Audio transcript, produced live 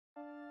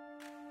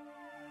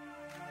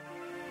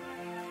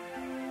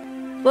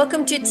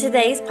Welcome to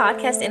today's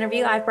podcast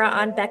interview. I brought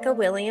on Becca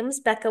Williams.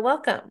 Becca,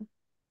 welcome.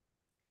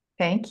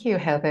 Thank you,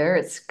 Heather.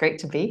 It's great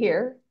to be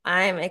here.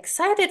 I'm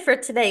excited for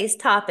today's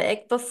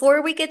topic.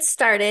 Before we get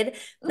started,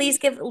 please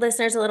give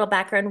listeners a little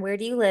background. Where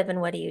do you live and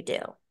what do you do?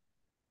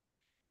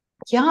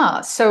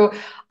 Yeah, so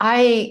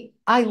I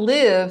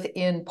live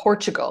in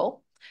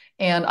Portugal,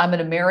 and I'm an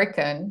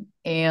American,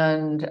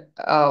 and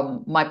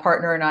my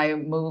partner and I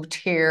moved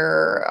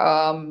here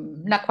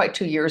not quite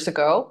 2 years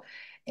ago,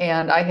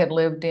 and I had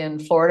lived in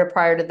Florida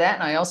prior to that,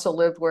 and I also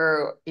lived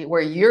where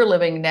you're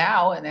living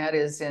now, and that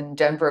is in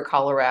Denver,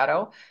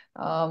 Colorado.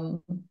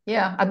 Um,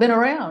 yeah, I've been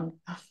around,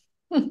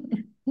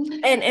 And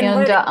and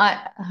what,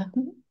 I.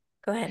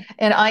 go ahead.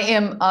 And I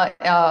am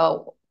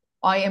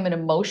an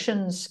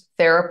emotions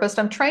therapist.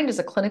 I'm trained as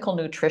a clinical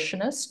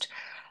nutritionist,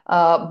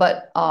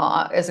 but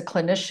as a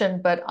clinician,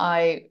 but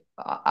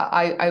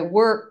I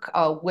work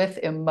with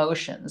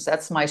emotions.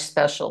 That's my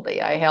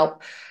specialty. I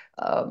help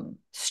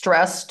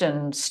stressed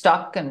and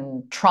stuck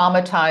and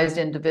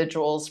traumatized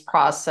individuals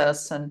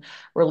process and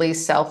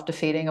release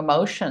self-defeating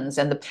emotions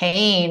and the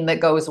pain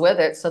that goes with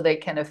it so they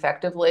can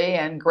effectively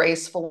and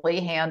gracefully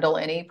handle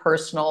any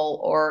personal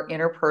or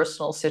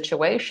interpersonal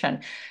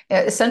situation.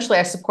 Essentially,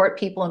 I support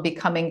people in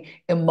becoming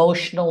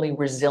emotionally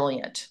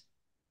resilient.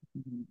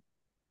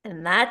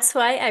 And that's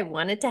why I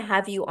wanted to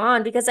have you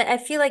on because I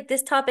feel like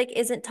this topic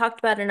isn't talked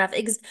about enough.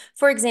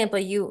 For example,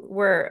 you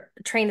were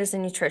trained as a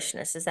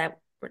nutritionist.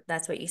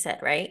 That's what you said,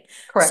 right?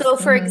 So,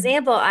 Correct. for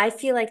example, I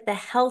feel like the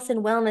health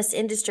and wellness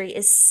industry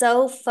is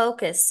so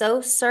focused,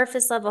 so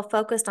surface level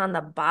focused on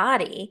the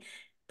body.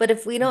 But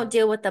if we don't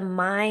deal with the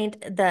mind,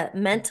 the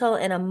mental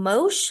and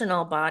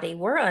emotional body,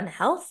 we're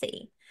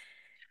unhealthy.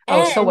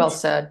 Oh, so And well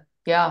said.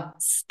 Yeah.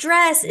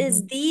 stress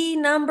is Mhm. the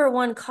number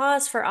one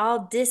cause for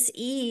all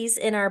dis-ease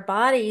in our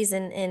bodies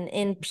and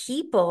in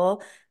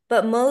people,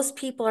 but most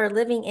people are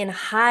living in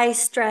high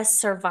stress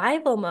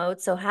survival mode.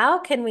 So how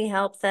can we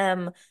help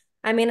them?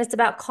 I mean, it's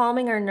about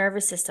calming our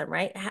nervous system,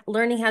 right?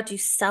 Learning how to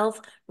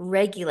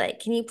self-regulate.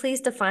 Can you please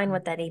define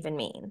what that even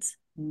means?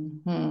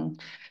 Mhm.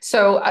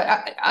 So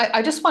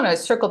I just want to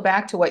circle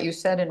back to what you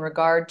said in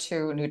regard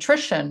to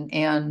nutrition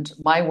and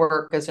my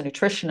work as a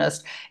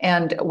nutritionist.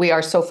 And we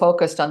are so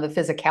focused on the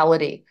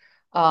physicality,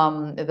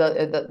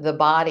 the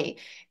body.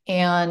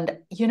 And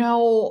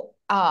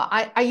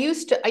I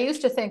used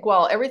to think,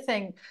 well,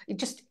 everything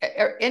just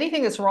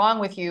anything that's wrong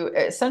with you,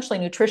 essentially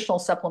nutritional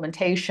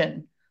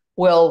supplementation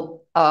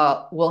will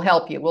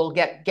help you, will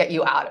get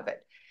you out of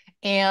it.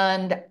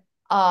 And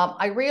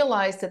I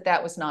realized that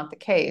that was not the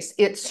case.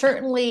 It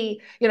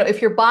certainly,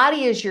 if your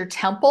body is your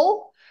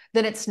temple,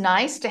 then it's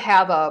nice to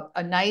have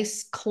a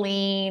nice,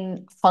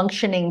 clean,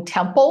 functioning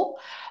temple.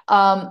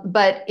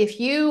 But if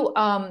you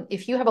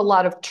have a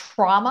lot of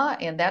trauma,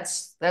 and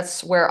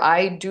that's where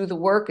I do the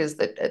work, is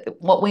that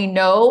what we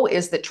know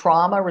is that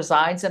trauma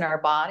resides in our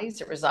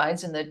bodies. It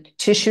resides in the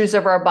tissues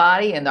of our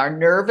body and our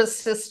nervous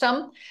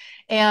system.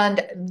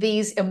 And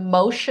these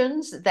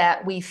emotions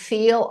that we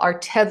feel are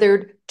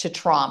tethered to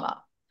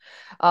trauma.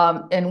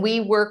 And we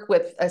work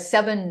with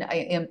seven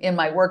in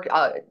my work,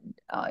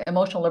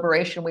 emotional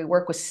liberation. We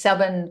work with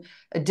seven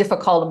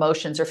difficult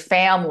emotions or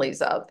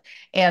families of,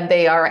 and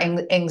they are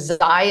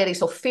anxiety.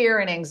 So fear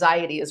and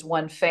anxiety is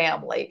one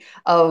family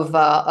of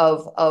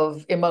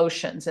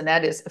emotions, and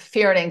that is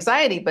fear and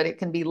anxiety. But it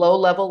can be low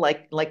level,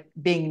 like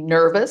being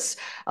nervous,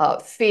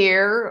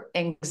 fear,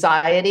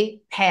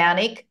 anxiety,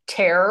 panic,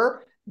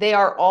 terror. They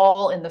are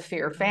all in the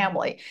fear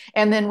family.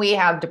 And then we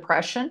have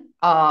depression,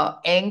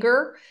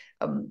 anger,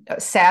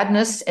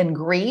 sadness and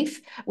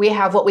grief. We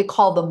have what we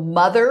call the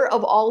mother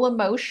of all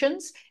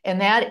emotions,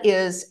 and that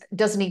is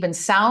doesn't even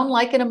sound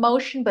like an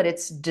emotion, but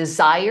it's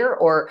desire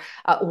or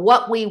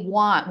what we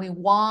want. We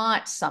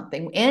want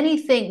something,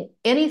 anything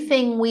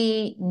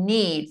we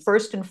need.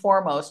 First and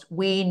foremost,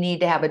 we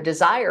need to have a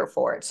desire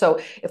for it. So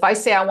if I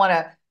say I want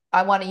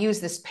to use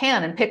this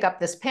pen and pick up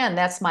this pen,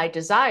 that's my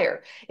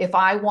desire. If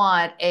I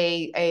want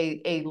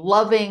a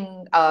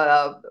loving,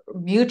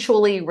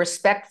 mutually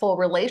respectful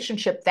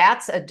relationship,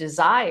 that's a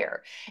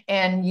desire.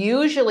 And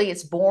usually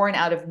it's born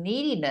out of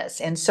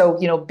neediness. And so,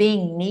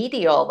 being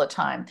needy all the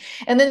time.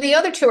 And then the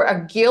other two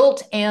are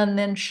guilt and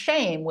then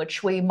shame,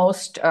 which we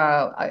most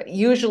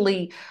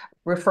usually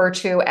refer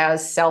to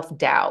as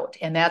self-doubt.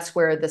 And that's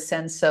where the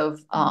sense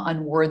of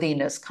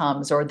unworthiness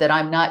comes, or that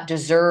I'm not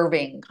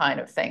deserving kind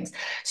of things.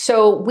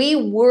 So we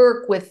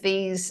work with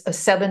these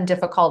seven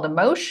difficult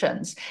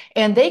emotions,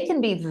 and they can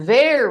be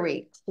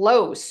very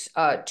close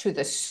to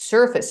the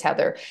surface,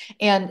 Heather.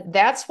 And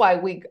that's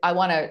why I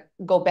want to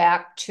go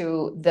back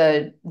to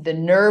the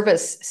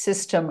nervous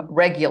system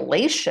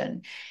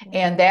regulation.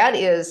 And that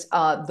is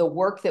the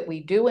work that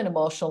we do in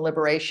emotional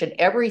liberation.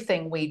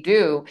 Everything we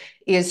do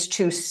is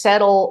to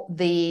settle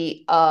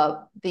the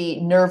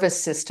nervous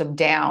system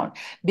down.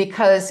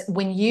 Because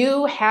when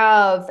you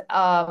have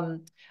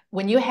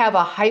when you have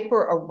a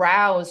hyper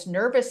aroused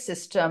nervous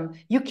system,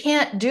 you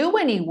can't do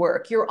any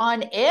work. You're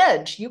on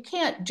edge. You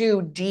can't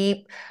do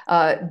deep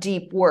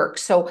work.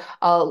 So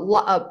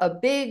a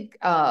big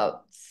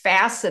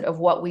facet of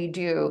what we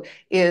do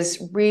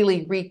is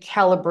really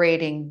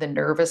recalibrating the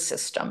nervous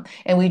system,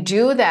 and we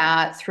do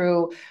that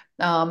through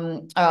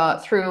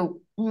what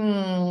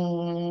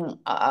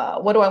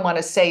do I want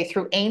to say?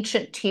 Through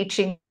ancient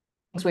teachings.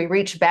 We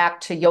reach back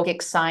to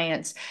yogic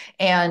science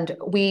and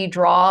we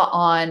draw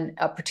on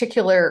a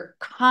particular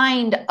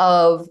kind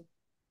of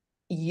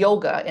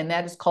yoga, and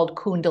that is called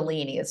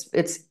Kundalini.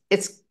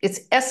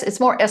 It's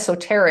more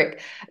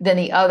esoteric than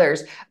the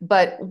others,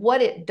 but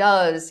what it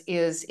does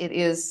is it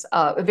is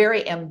a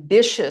very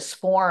ambitious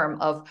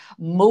form of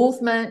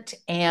movement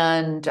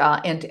and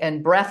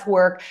breath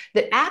work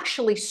that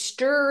actually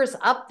stirs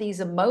up these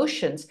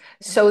emotions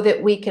so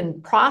that we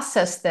can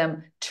process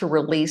them to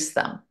release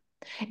them.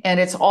 And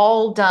it's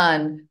all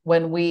done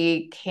when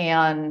we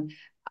can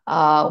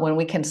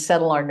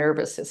settle our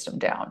nervous system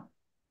down.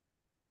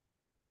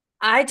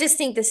 I just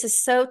think this is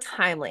so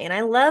timely and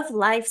I love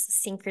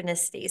life's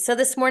synchronicity. So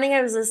this morning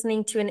I was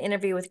listening to an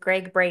interview with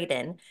Greg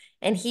Braden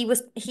and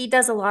he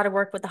does a lot of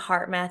work with the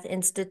Heart Math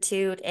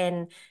Institute,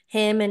 and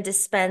him and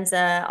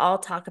Dispenza all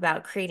talk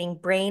about creating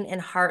brain and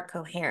heart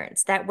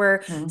coherence, that we're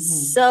Mhm.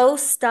 so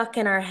stuck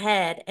in our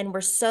head and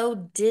we're so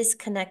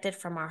disconnected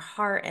from our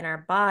heart and our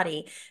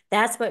body.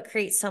 That's what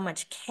creates so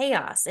much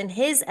chaos. And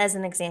his as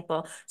an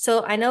example.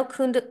 So I know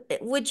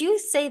would you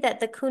say that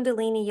the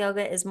Kundalini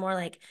yoga is more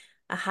like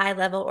a high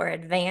level or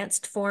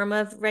advanced form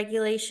of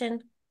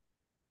regulation?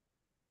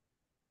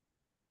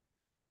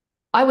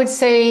 I would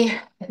say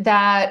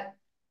that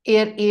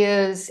it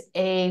is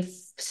a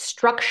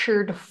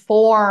structured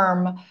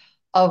form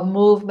of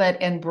movement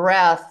and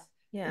breath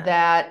Yeah.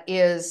 that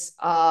is,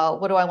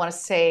 what do I want to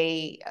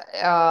say?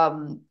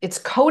 It's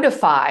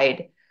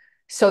codified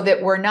so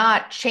that we're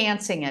not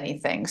chancing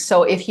anything.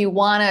 So if you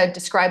want to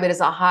describe it as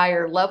a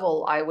higher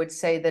level, I would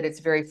say that it's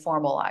very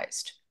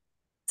formalized.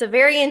 It's a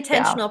very Yeah.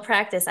 intentional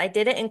practice. I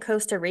did it in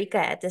Costa Rica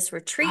at this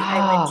retreat I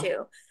went Ah.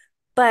 to.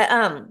 But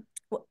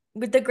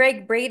with the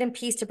Greg Braden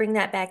piece, to bring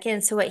that back in,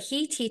 so what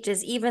he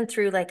teaches, even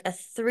through like a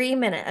 3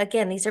 minute,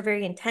 again, these are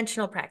very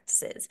intentional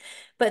practices,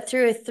 but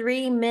through a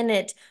 3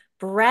 minute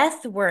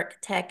breath work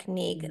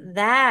technique,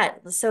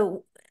 that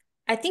so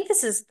I think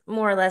this is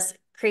more or less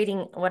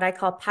creating what I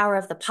call power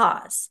of the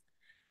pause.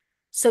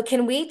 So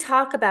can we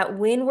talk about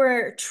when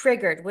we're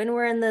triggered, when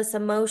we're in this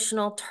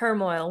emotional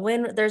turmoil,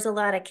 when there's a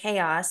lot of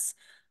chaos?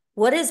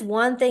 What is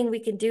one thing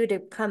we can do to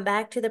come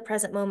back to the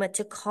present moment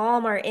to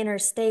calm our inner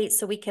state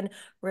so we can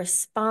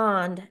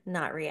respond,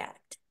 not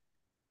react?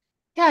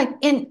 Yeah,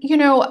 and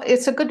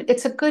it's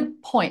a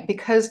good point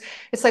because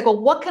it's like, well,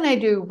 what can I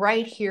do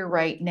right here,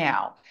 right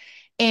now?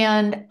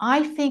 And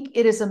I think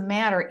it is a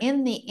matter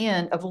in the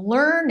end of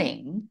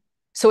learning.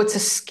 So it's a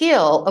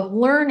skill of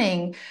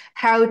learning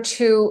how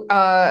to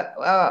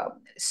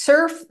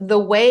surf the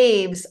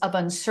waves of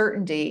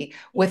uncertainty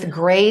with Yeah.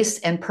 grace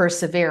and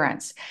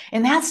perseverance.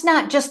 And that's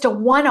not just a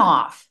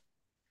one-off.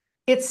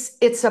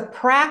 It's a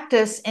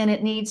practice and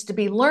it needs to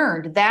be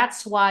learned.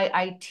 That's why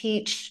I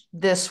teach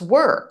this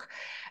work.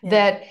 Yeah.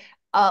 That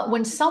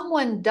when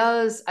someone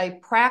does a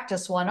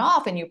practice one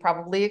off, and you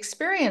probably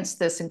experienced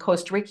this in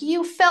Costa Rica,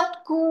 you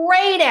felt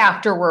great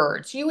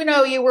afterwards. You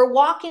were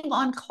walking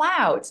on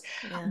clouds.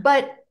 Yeah.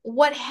 But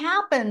what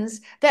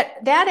happens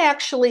that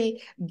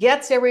actually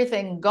gets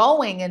everything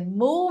going and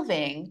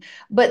moving,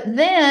 but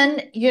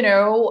then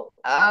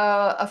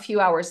a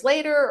few hours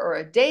later or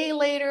a day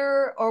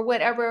later or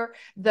whatever,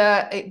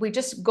 we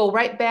just go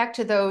right back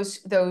to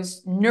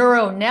those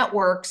neural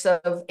networks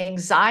of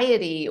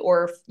anxiety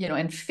or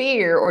and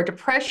fear or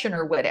depression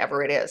or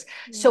whatever it is.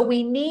 So Yeah.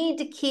 we need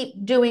to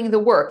keep doing the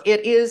work.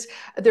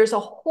 There's a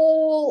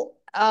whole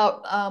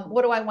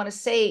what do I want to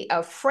say,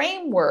 a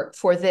framework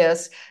for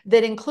this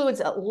that includes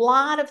a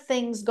lot of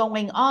things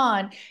going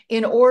on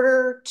in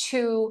order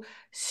to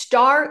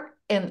start.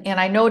 And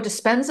I know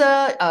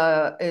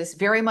Dispenza is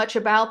very much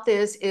about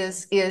this,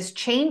 is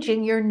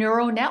changing your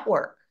neural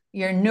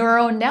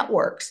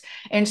networks.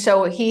 And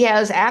so he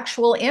has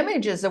actual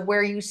images of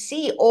where you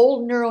see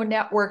old neural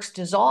networks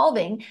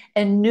dissolving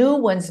and new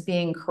ones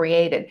being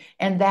created.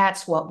 And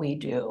that's what we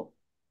do.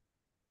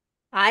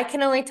 I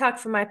can only talk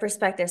from my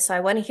perspective, so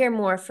I want to hear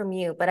more from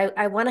you, but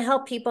I want to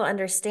help people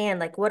understand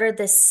like what are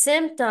the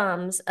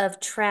symptoms of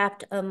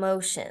trapped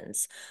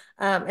emotions.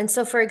 And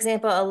so, for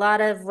example, a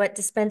lot of what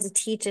Dispenza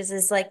teaches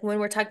is like when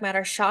we're talking about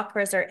our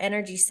chakras or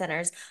energy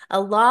centers, a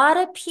lot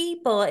of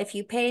people, if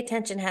you pay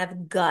attention,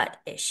 have gut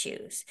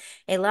issues.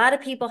 A lot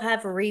of people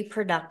have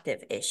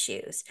reproductive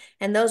issues.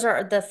 And those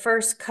are the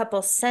first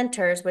couple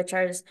centers, which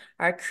are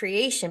our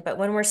creation. But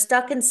when we're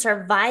stuck in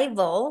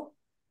survival,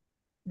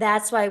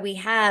 that's why we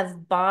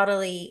have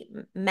bodily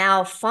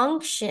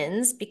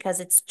malfunctions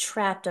because it's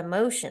trapped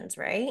emotions,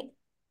 right?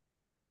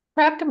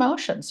 Trapped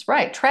emotions,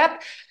 right?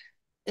 Trapped.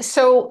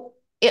 So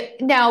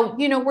now,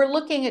 we're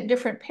looking at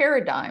different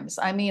paradigms.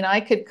 I mean, I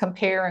could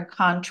compare and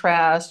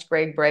contrast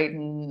Greg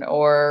Braden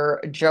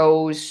or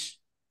Joe's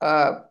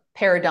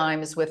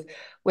paradigms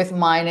with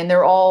mine, and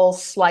they're all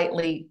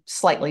slightly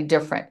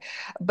different.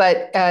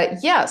 But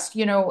yes,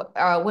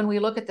 when we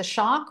look at the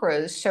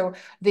chakras, so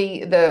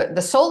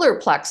the solar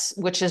plex,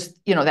 which is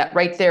that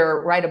right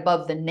there, right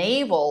above the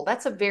navel,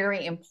 that's a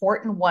very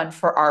important one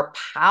for our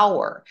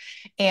power.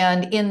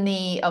 And in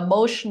the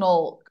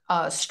emotional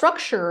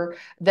structure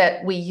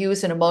that we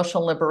use in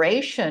emotional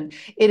liberation,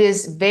 it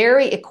is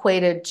very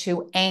equated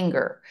to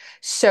anger.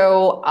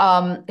 So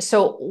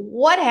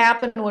what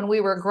happened when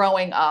we were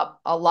growing up?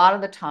 A lot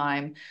of the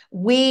time,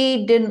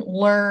 we didn't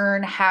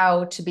learn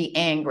how to be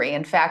angry.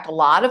 In fact, a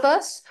lot of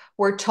us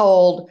were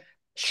told,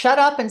 shut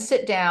up and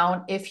sit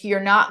down. If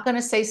you're not going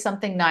to say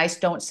something nice,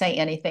 don't say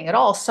anything at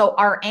all. So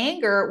our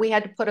anger, we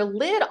had to put a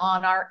lid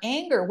on our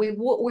anger. We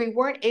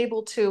weren't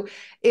able to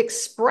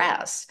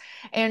express.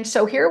 And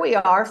so here we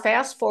are,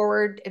 fast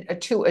forward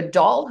to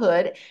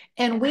adulthood,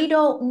 and we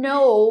don't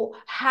know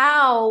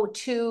how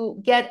to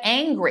get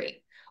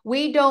angry.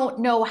 We don't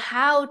know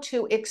how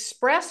to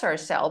express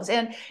ourselves.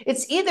 And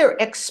it's either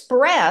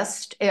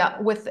expressed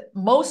with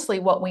mostly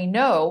what we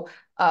know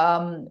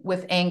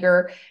with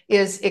anger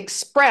is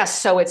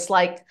expressed. So it's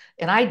like,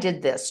 and I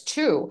did this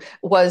too,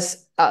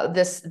 was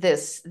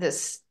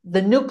the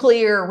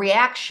nuclear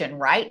reaction,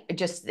 right? It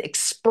just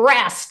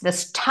expressed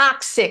this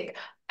toxic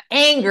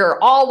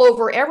anger all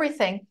over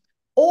everything.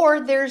 Or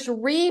there's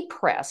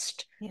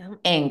repressed Yeah.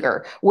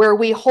 anger where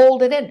we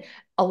hold it in.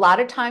 A lot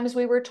of times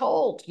we were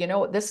told,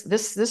 this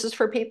is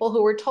for people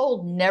who were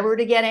told never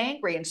to get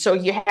angry, and so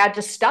you had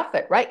to stuff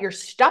it, right? You're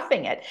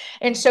stuffing it,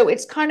 and so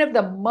it's kind of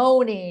the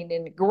moaning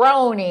and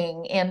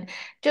groaning and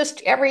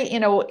just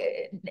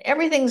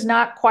everything's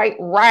not quite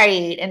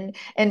right, and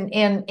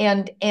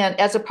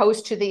as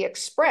opposed to the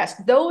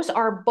expressed. Those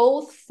are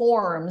both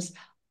forms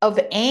of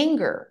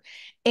anger.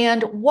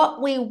 And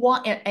what we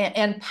want,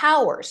 and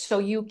power. So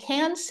you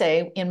can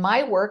say, in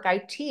my work, I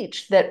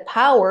teach that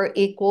power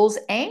equals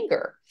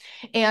anger.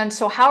 And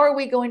so, how are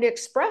we going to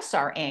express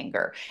our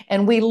anger?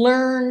 And we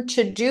learn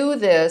to do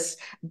this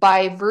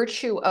by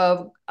virtue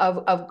of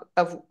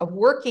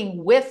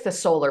working with the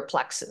solar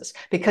plexus,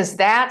 because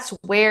that's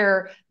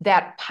where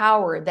that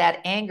power, that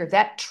anger,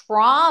 that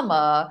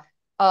trauma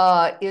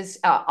is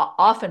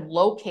often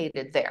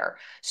located there.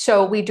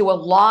 So we do a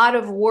lot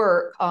of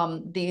work.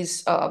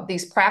 These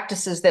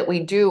practices that we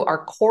do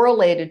are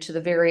correlated to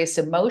the various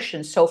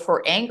emotions. So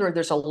for anger,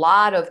 there's a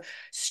lot of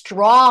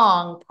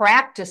strong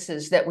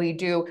practices that we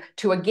do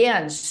to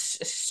again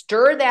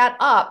stir that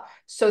up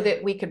so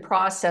that we can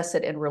process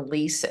it and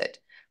release it.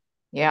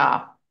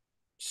 Yeah.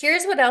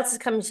 Here's what else is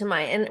coming to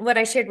mind, and what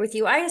I shared with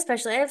you. I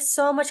have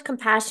so much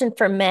compassion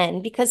for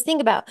men, because think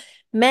about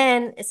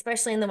men,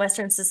 especially in the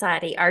Western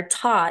society, are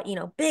taught,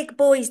 big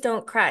boys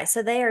don't cry.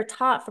 So they are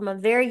taught from a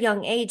very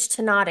young age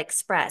to not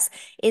express.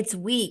 It's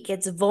weak,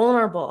 it's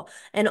vulnerable.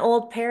 An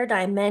old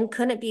paradigm, men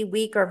couldn't be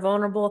weak or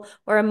vulnerable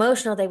or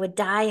emotional. They would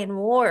die in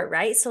war,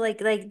 right? So like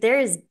there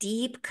is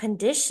deep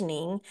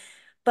conditioning.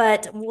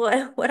 But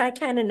what I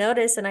kind of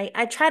notice, and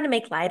I try to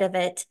make light of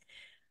it,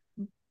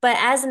 but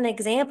as an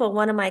example,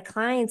 one of my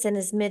clients in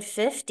his mid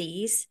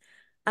 50s,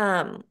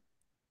 um,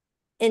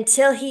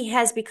 until he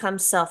has become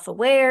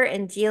self-aware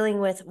and dealing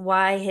with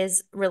why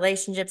his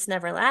relationships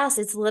never last,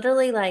 it's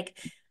literally like,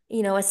 a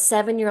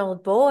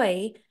 7-year-old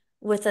boy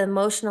with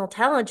emotional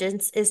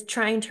intelligence is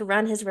trying to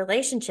run his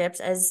relationships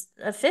as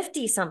a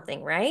 50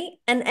 something, right?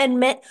 And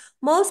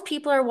most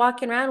people are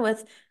walking around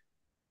with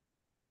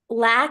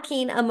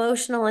lacking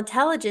emotional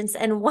intelligence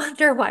and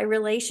wonder why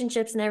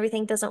relationships and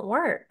everything doesn't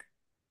work.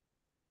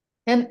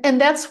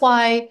 And that's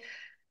why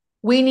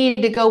we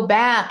need to go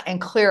back and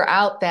clear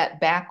out that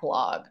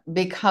backlog,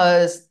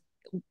 because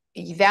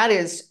that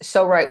is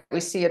so right. We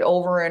see it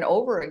over and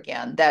over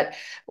again that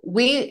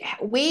we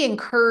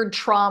incurred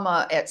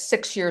trauma at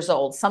 6 years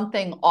old,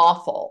 something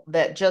awful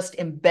that just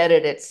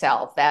embedded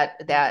itself,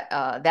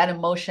 that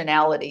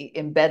emotionality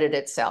embedded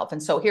itself.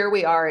 And so here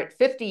we are at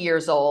 50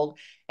 years old,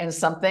 and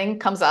something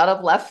comes out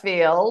of left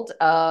field.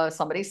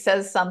 Somebody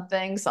says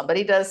something,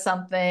 somebody does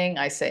something.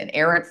 I say an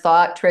errant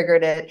thought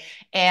triggered it.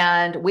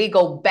 And we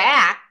go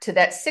back to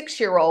that 6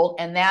 year old,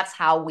 and that's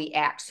how we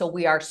act. So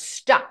we are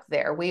stuck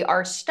there. We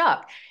are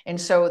stuck. And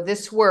so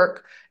this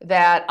work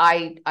that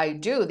I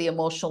do, the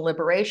emotional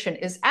liberation,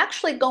 is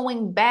actually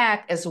going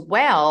back as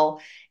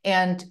well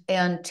and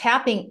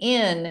tapping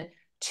in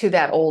to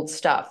that old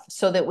stuff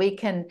so that we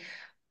can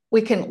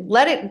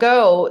let it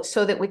go,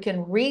 so that we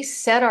can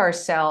reset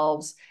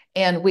ourselves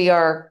and we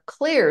are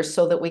clear,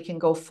 so that we can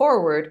go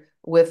forward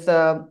with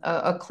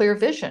a clear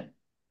vision.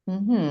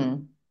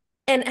 Mm-hmm.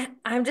 And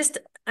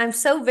I'm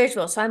so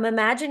visual. So I'm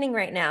imagining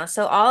right now.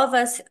 So all of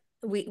us,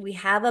 we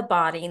have a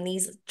body, and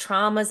these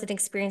traumas and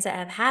experiences that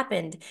have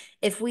happened.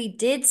 If we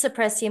did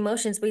suppress the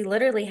emotions, we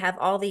literally have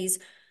all these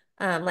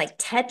like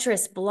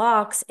Tetris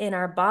blocks in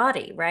our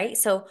body, right?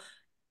 So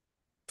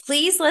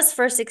please, let's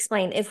first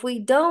explain, if we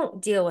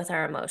don't deal with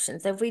our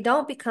emotions, if we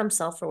don't become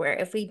self-aware,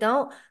 if we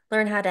don't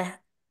learn how to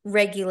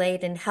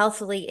regulate and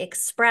healthily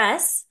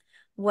express,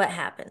 what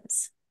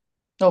happens?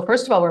 Well,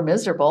 first of all, we're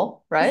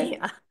miserable, right?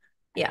 Yeah.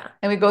 Yeah.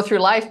 And we go through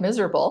life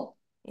miserable.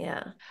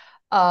 Yeah.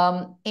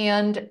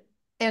 And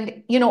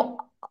you know,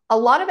 a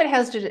lot of it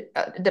has to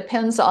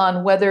depends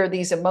on whether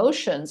these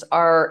emotions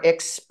are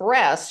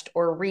expressed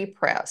or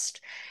repressed.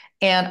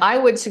 And I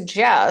would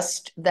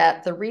suggest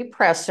that the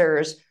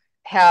repressors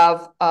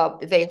have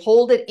they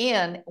hold it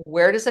in.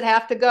 Where does it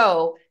have to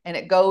go? And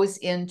it goes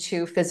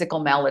into physical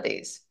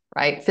maladies,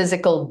 right?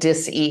 Physical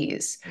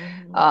dis-ease.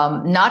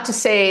 Mhm. Not to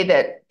say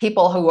that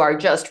people who are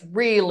just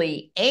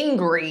really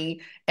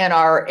angry and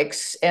are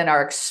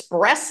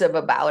expressive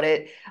about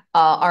it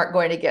aren't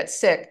going to get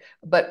sick,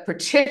 but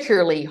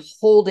particularly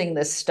holding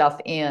this stuff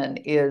in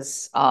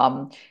is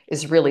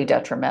really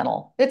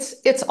detrimental.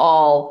 It's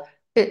all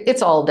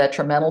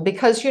detrimental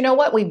because you know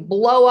what? We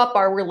blow up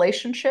our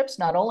relationships,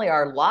 not only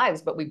our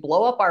lives, but we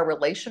blow up our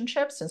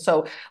relationships. And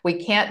so we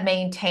can't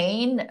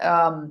maintain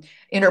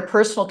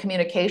interpersonal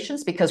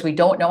communications because we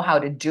don't know how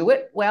to do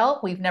it well.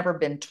 We've never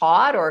been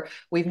taught or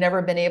we've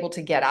never been able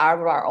to get out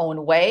of our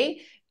own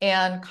way.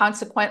 And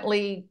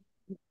consequently,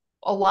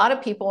 a lot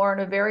of people are in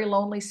a very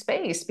lonely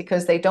space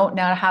because they don't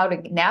know how to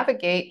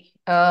navigate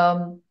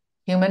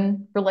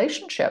human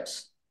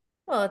relationships.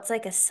 Well, it's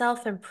like a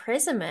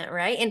self-imprisonment,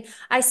 right? And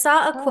I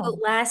saw a quote Oh,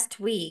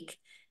 last week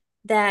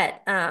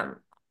that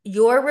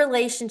your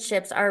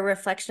relationships are a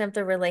reflection of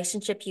the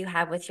relationship you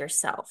have with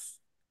yourself.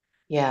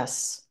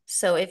 yes,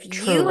 So if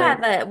you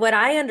have truly. what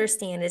I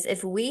understand is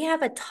if we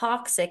have a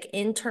toxic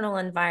internal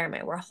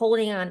environment, we're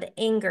holding on to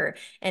anger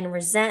and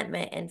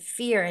resentment and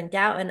fear and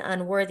doubt and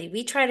unworthy.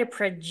 We try to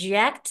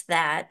project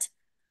that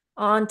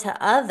onto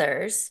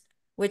others,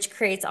 which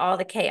creates all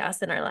the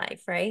chaos in our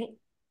life, right?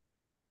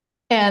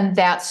 And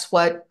that's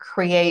what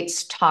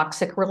creates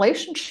toxic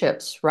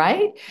relationships,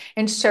 right?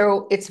 And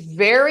so it's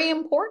very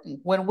important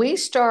when we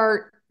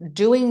start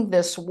doing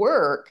this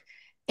work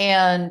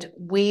and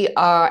we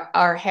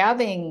are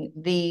having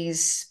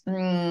these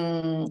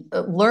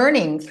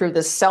learning through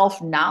the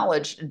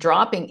self-knowledge,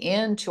 dropping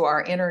into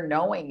our inner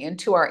knowing,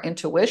 into our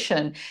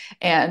intuition,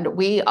 and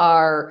we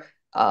are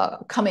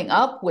coming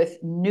up with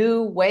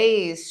new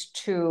ways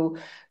to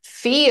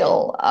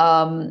feel.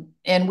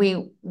 And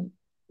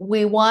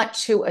we want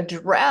to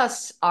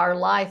address our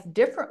life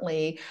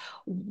differently.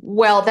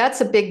 Well, that's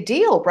a big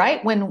deal,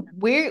 right? When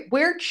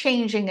we're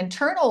changing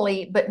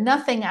internally, but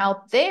nothing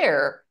out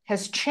there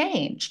has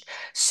changed.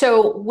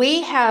 So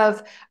we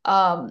have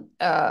had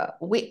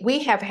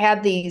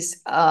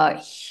these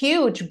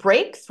huge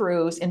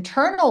breakthroughs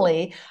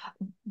internally,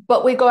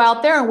 but we go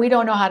out there and we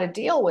don't know how to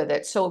deal with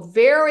it. So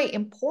very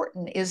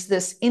important is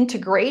this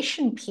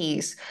integration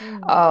piece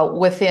Mm.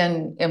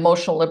 within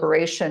emotional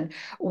liberation,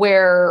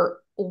 where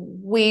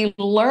we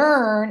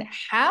learn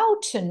how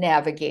to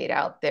navigate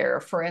out there.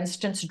 For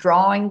instance,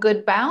 drawing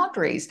good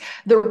boundaries.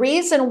 The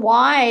reason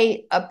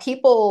why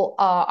people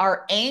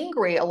are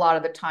angry a lot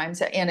of the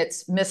times, and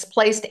it's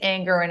misplaced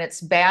anger and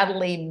it's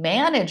badly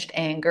managed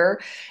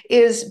anger,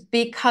 is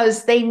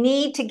because they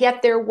need to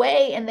get their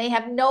way and they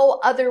have no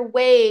other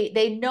way.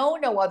 They know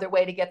no other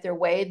way to get their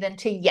way than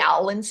to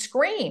yell and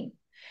scream.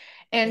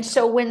 And Yeah.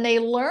 so when they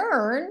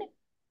learn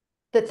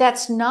that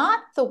that's not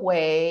the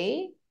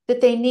way, that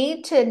they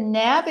need to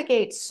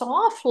navigate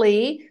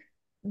softly,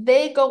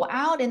 they go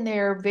out and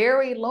they're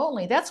very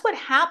lonely. That's what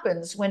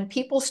happens when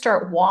people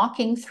start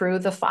walking through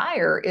the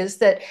fire, is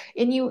that,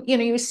 and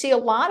you see a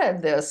lot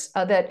of this,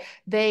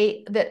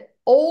 that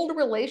old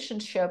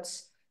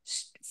relationships,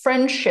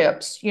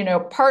 friendships,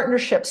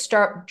 partnerships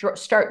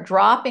start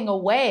dropping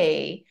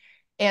away,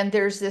 and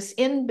there's this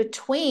in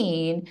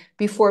between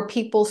before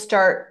people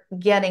start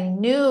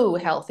getting new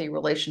healthy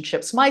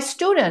relationships. One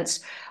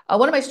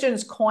of my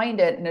students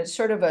coined it, and it's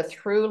sort of a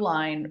through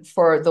line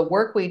for the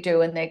work we do.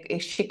 And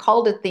she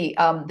called it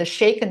the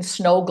shaken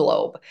snow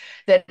globe.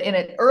 That in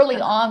it early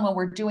on when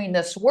we're doing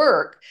this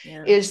work,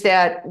 Yeah. is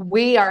that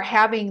we are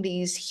having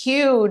these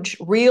huge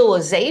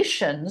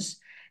realizations,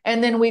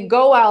 and then we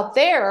go out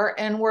there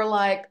and we're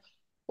like,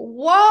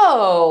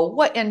 "Whoa,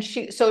 what?" And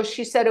she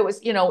said it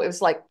was, it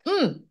was like,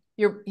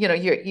 you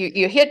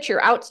hit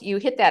you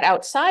hit that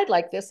outside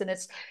like this, and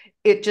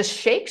it just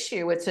shakes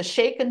you. It's a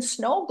shaken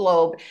snow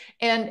globe.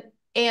 And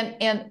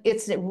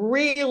it's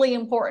really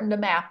important to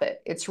map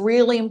it. It's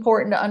really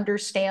important to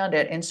understand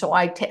it. And so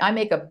I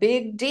make a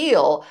big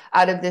deal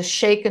out of this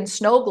shaken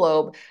snow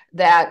globe,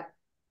 that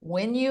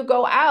when you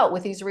go out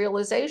with these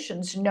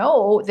realizations,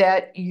 know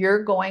that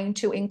you're going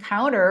to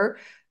encounter,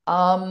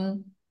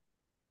 um,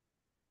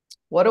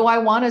 what do I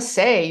want to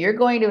say? You're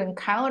going to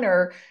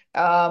encounter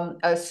a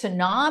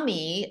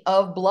tsunami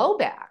of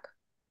blowback.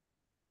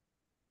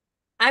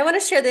 I want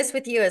to share this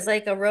with you as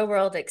like a real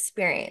world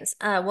experience.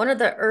 One of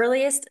the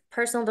earliest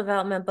personal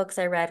development books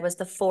I read was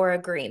The Four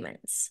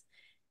Agreements.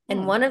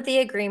 And Hmm. one of the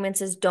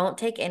agreements is don't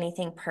take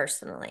anything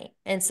personally.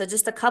 And so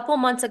just a couple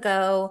months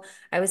ago,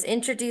 I was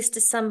introduced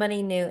to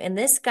somebody new, and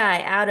this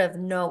guy out of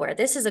nowhere,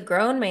 this is a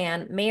grown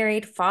man,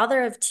 married,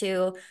 father of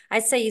two.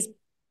 I'd say he's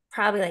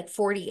probably like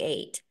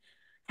 48,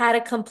 had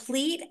a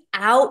complete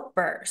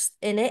outburst.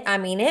 And I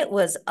mean, it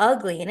was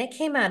ugly and it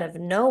came out of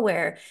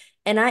nowhere.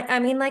 And I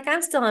mean, like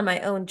I'm still on my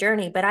own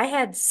journey, but I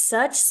had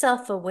such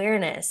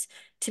self-awareness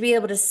to be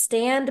able to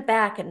stand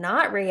back and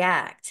not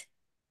react.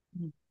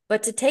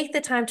 But to take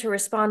the time to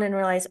respond and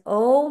realize,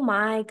 oh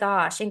my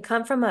gosh, and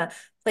come from a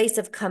place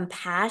of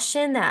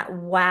compassion that,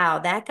 wow,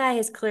 that guy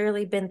has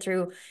clearly been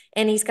through,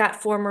 and he's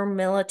got former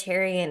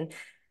military and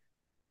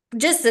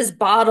just this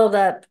bottled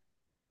up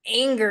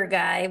anger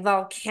guy,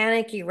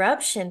 volcanic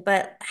eruption.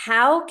 But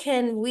how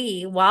can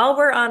we, while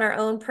we're on our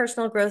own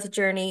personal growth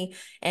journey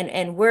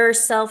and we're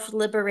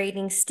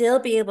self-liberating, still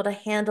be able to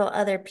handle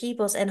other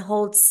people's and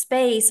hold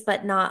space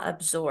but not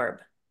absorb?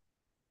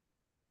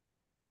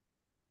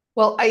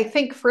 Well, I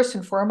think first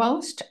and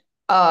foremost,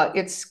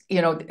 it's,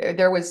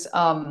 there was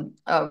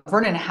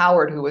Vernon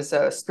Howard, who was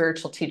a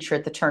spiritual teacher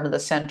at the turn of the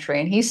century.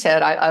 And he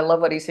said, I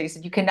love what he said. He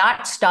said, you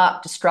cannot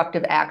stop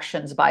destructive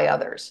actions by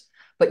others,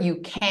 but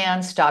you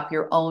can stop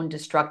your own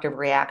destructive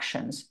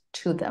reactions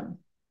to Mm. them.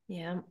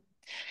 Yeah.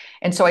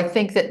 And so I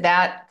think that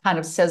that kind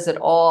of says it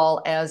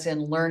all, as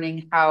in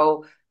learning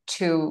how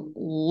to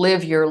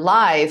live your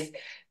life,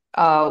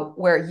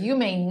 where you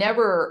may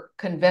never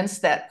convince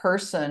that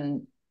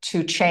person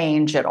to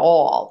change at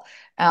all.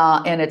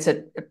 And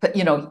but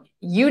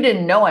you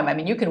didn't know him. I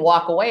mean, you can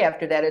walk away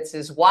after that. It's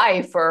his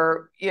wife,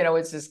 or,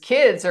 it's his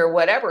kids or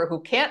whatever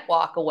who can't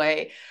walk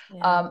away.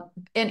 Yeah.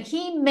 And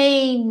he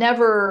may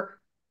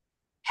never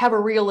have a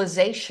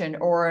realization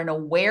or an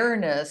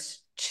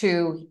awareness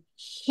to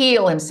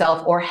heal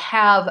himself, or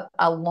have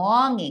a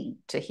longing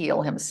to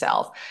heal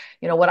himself.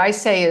 What I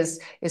say is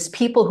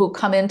people who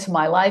come into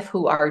my life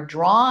who are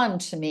drawn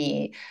to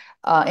me,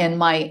 and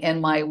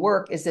my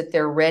work, is that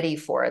they're ready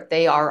for it.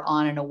 They are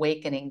on an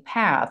awakening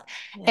path.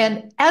 Yeah.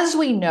 And as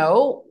we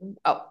know,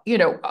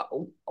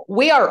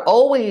 we are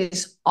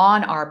always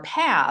on our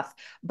path,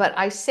 but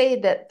I say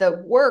that the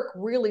work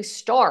really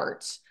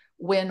starts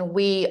when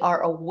we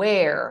are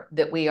aware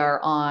that we are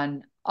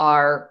on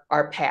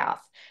our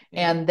path.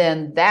 Yeah. And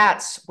then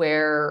that's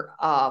where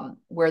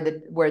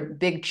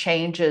big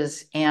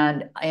changes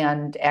and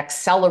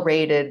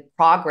accelerated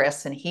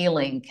progress and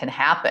healing can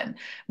happen,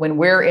 when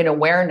we're in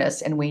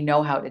awareness and we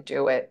know how to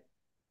do it.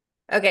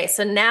 Okay,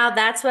 so now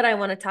that's what I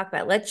want to talk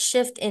about. Let's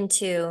shift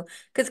into,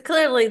 because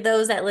clearly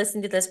those that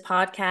listen to this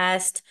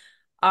podcast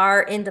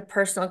are into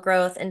personal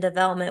growth and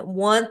development,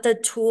 want the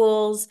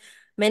tools.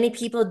 Many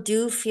people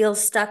do feel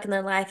stuck in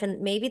their life,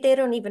 and maybe they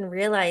don't even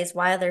realize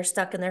why they're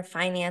stuck in their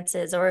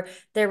finances or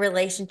their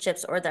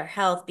relationships or their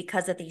health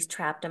because of these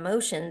trapped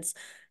emotions.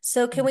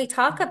 So can we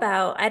talk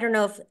about, I don't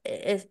know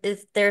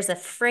if there's a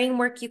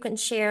framework you can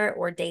share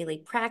or daily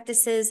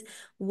practices.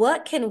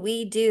 What can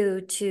we do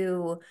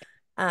to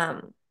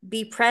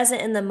be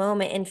present in the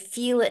moment and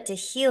feel it to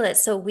heal it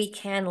so we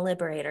can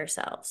liberate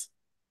ourselves?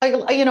 I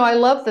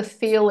love the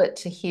feel it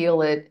to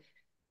heal it.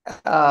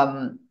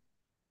 Um,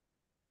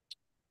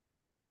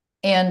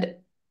 and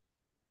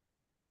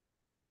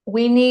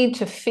we need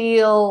to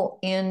feel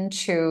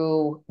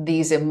into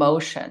these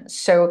emotions.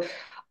 So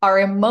our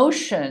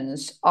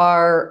emotions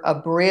are a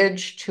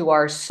bridge to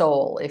our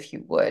soul, if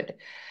you would.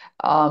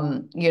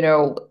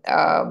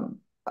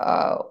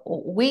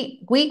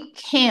 We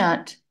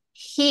can't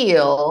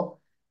heal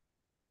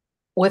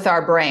with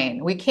our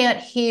brain. We can't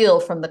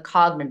heal from the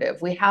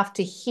cognitive. We have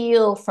to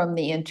heal from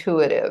the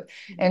intuitive.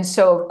 And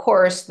so, of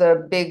course,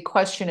 the big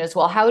question is,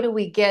 well, how do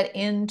we get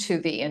into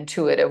the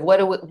intuitive? What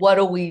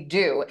do we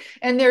do?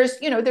 And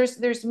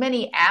there's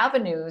many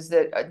avenues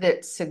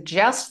that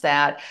suggest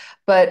that.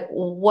 But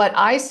what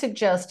I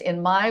suggest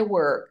in my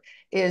work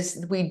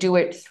is we do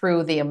it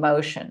through the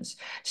emotions.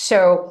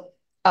 So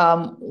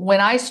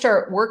when I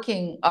start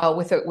working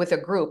with a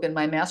group in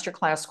my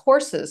masterclass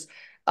courses,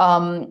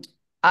 um,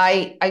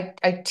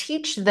 I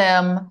teach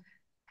them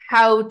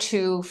how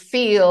to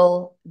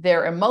feel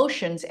their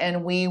emotions,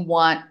 and we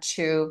want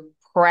to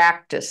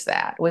practice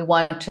that. We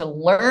want to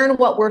learn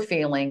what we're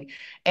feeling,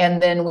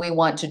 and then we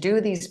want to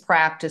do these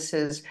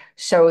practices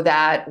so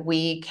that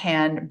we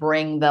can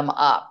bring them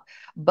up.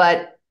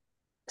 But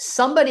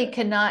somebody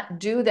cannot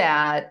do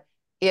that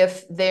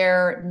if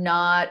they're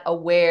not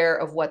aware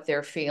of what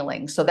they're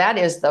feeling. So that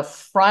is the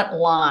front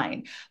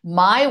line.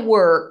 My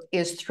work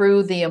is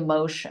through the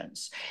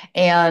emotions,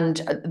 and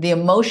the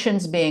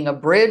emotions being a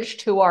bridge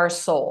to our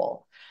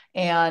soul.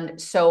 And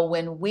so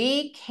when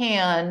we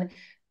can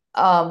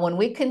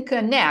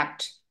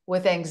connect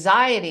with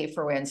anxiety,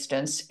 for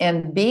instance,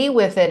 and be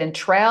with it and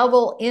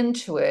travel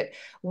into it,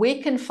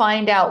 we can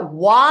find out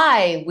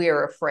why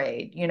we're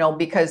afraid,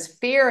 because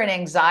fear and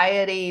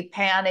anxiety,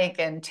 panic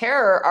and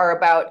terror are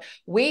about,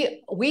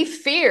 we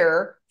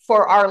fear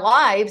for our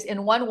lives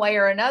in one way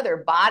or another,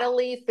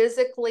 bodily,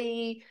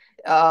 physically,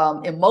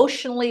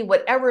 emotionally,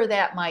 whatever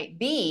that might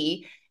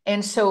be.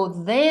 And so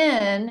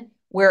then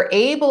we're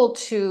able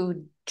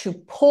to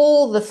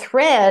pull the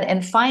thread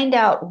and find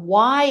out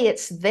why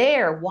it's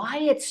there, why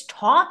it's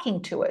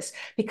talking to us,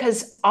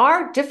 because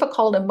our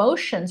difficult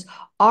emotions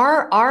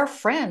are our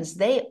friends.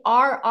 They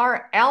are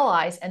our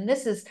allies. And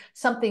this is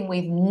something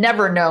we've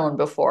never known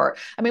before.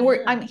 I mean,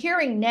 Yeah. I'm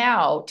hearing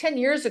now, 10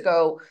 years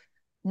ago,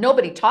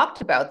 nobody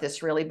talked about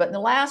this really, but in the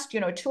last,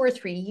 2 or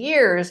 3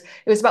 years,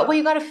 it was about, well,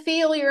 you got to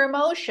feel your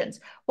emotions.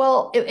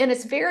 Well, and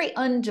it's very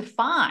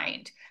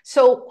undefined.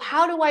 So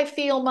how do I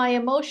feel my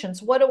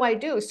emotions? What do I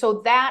do?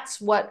 So that's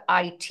what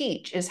I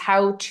teach, is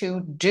how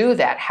to do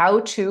that,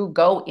 how to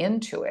go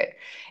into it.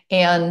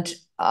 And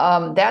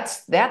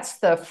that's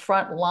the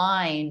front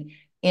line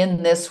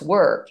in this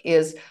work,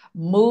 is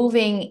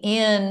moving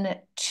in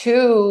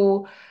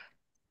to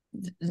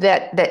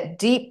that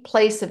deep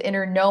place of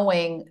inner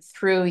knowing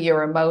through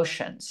your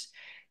emotions.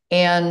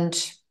 And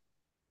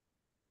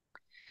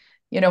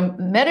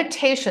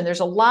meditation,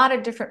 there's a lot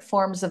of different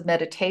forms of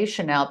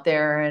meditation out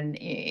there, and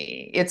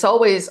it's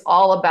always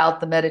all about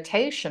the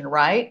meditation,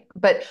 right?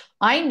 But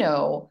I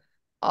know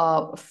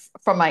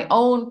from my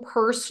own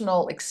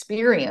personal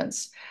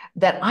experience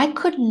that I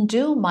couldn't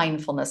do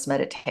mindfulness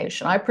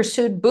meditation. I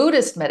pursued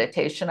Buddhist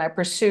meditation. I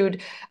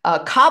pursued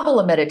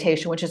Kabbalah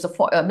meditation, which is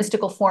a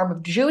mystical form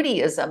of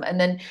Judaism, and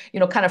then,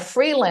 kind of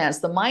freelance,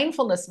 the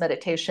mindfulness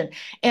meditation.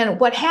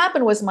 And what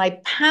happened was my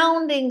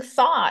pounding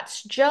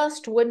thoughts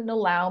just wouldn't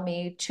allow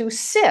me to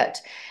sit.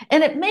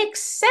 And it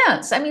makes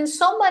sense. I mean,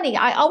 so many,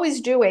 I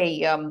always do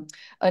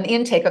an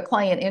intake, a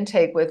client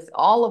intake with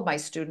all of my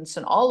students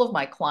and all of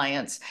my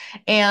clients.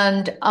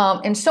 And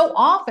so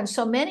often,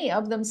 so many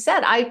of them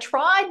said, I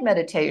tried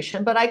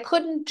meditation, but I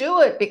couldn't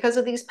do it because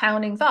of these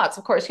pounding thoughts.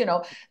 Of course,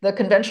 the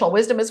conventional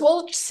wisdom is,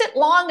 well, sit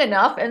long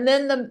enough, and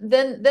then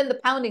the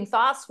pounding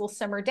thoughts will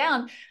simmer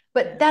down.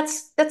 But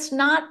that's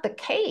not the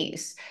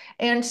case.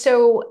 And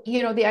so,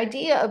 the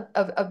idea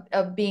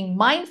of being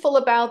mindful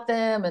about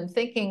them and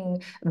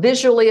thinking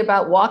visually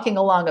about walking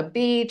along a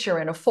beach or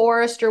in a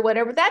forest or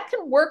whatever, that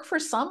can work for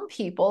some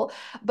people.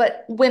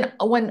 But when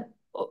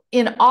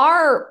in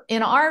our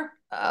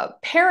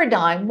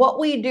paradigm, what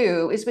we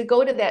do is we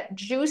go to that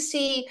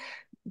juicy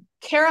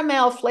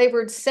caramel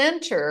flavored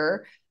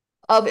center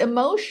of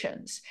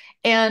emotions.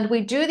 And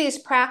we do these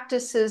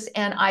practices,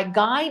 and I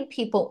guide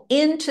people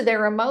into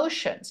their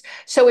emotions.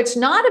 So it's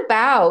not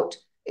about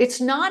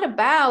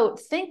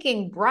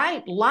thinking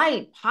bright,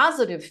 light,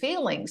 positive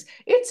feelings.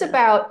 It's Yeah.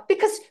 about,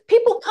 because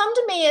people come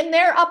to me and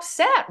they're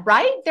upset,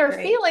 right? They're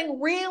Right.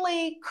 feeling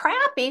really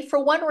crappy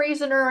for one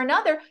reason or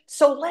another.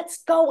 So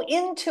let's go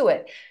into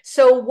it.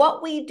 So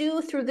what we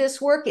do through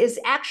this work is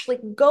actually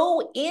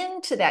go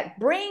into that,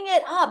 bring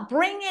it up,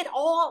 bring it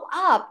all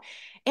up.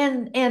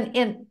 And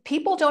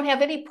people don't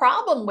have any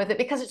problem with it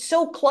because it's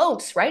so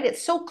close, right?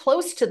 It's so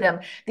close to them,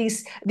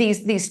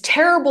 these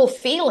terrible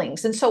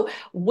feelings. And so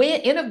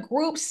when in a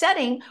group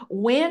setting,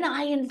 when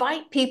I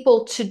invite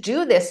people to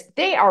do this,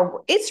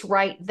 it's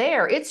right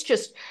there. It's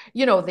just,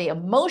 the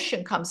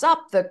emotion comes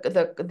up,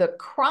 the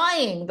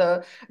crying,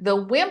 the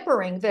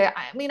whimpering. I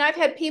mean, I've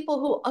had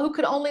people who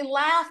could only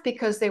laugh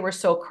because they were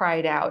so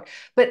cried out.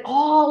 But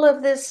all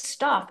of this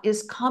stuff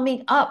is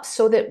coming up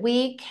so that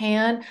we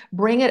can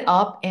bring it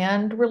up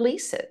and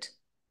release it.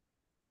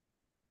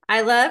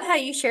 I love how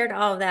you shared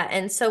all of that.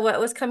 And so, what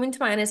was coming to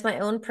mind is my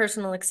own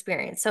personal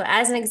experience. So,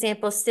 as an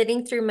example,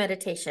 sitting through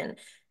meditation,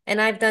 and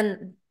I've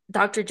done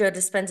Dr. Joe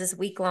Dispenza's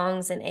week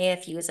longs and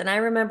AFUs, and I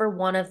remember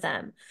one of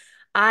them.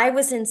 I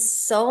was in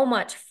so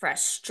much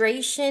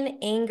frustration,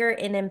 anger,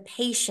 and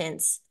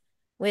impatience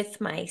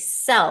with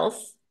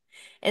myself,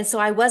 and so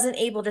I wasn't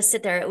able to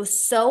sit there. It was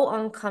so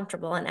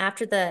uncomfortable. And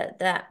after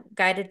that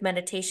guided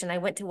meditation, I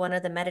went to one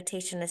of the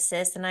meditation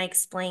assists and I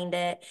explained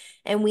it,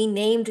 and we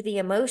named the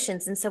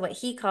emotions. And so what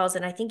he calls,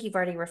 and I think you've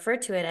already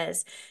referred to it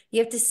as,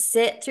 you have to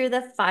sit through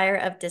the fire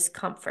of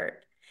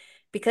discomfort,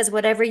 because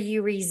whatever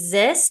you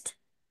resist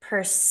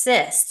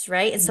persists,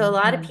 right? And so a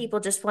lot of Mhm. people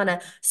just want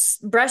to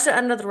brush it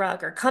under the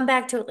rug or come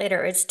back to it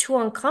later. It's too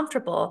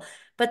uncomfortable.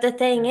 But the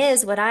thing Yes.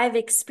 is, what I've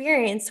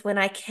experienced when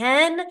I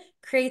can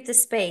create the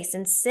space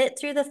and sit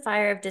through the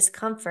fire of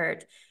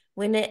discomfort,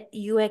 when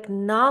you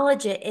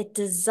acknowledge it, it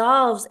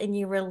dissolves and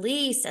you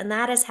release, and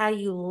that is how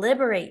you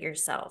liberate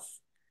yourself.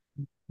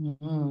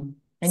 Mhm.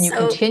 And you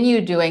So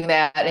continue doing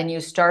that, and you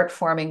start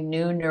forming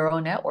new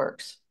neural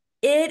networks.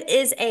 it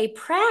is a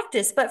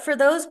practice, but for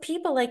those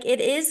people, like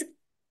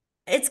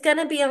it's going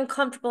to be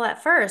uncomfortable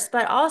at first,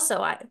 but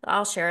also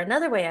I'll share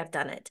another way I've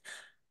done it.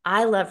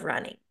 I love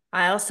running.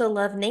 I also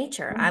love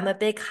nature. I'm a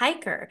big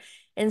hiker.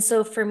 And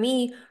so for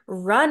me,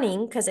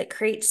 running, because it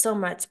creates so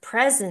much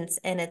presence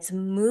and it's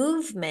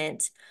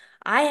movement,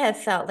 I have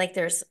felt like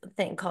there's a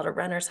thing called a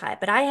runner's high,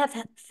 but I have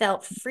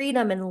felt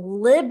freedom and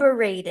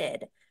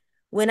liberated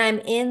when I'm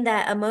in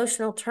that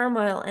emotional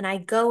turmoil and I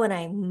go and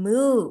I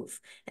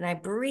move and I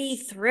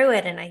breathe through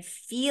it and I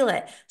feel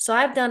it. So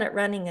I've done it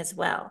running as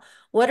well.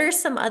 What are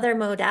some other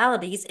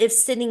modalities? If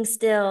sitting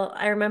still,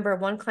 I remember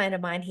one client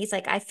of mine, he's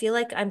like, I feel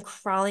like I'm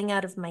crawling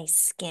out of my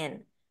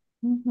skin.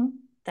 Mhm.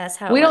 That's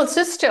how it We was. don't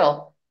sit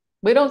still.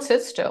 We don't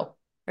sit still.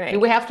 We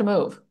Right. have to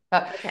move.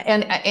 Okay.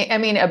 And I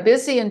mean, a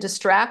busy and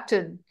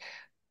distracted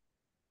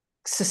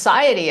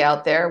society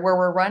out there where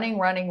we're running,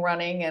 running,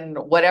 running, and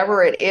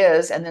whatever it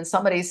is. And then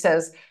somebody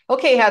says,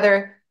 okay,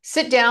 Heather,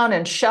 sit down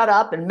and shut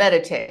up and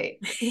meditate.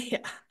 Yeah.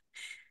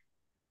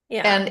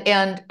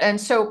 Yeah.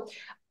 And so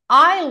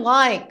I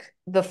like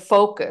the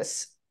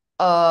focus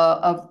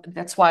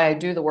that's why I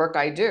do the work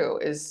I do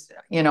is,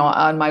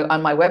 on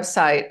my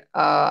website,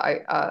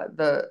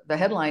 the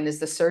headline is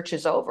 "The search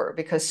is over,"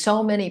 because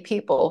so many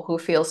people who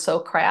feel so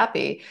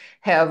crappy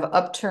have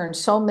upturned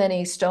so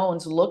many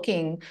stones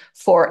looking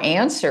for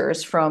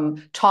answers,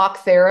 from talk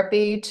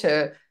therapy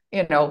to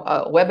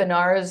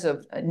webinars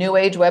of new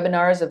age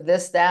webinars of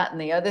this, that,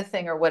 and the other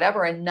thing or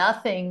whatever, and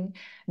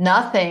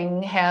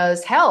nothing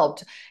has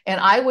helped. And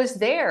I was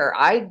there.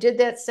 I did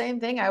that same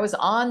thing. I was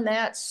on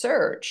that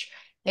search.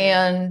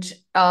 Yeah.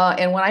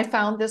 And when I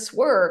found this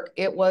work,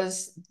 it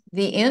was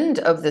the end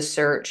of the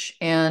search.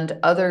 And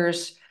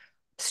others,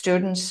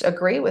 students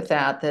agree with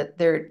that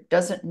there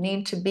doesn't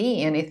need to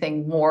be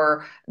anything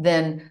more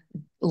than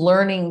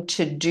learning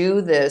to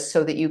do this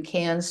so that you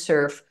can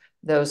surf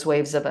those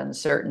waves of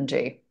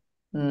uncertainty.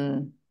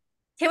 Mm.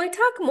 Can we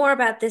talk more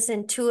about this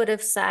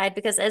intuitive side?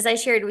 Because as I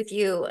shared with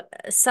you,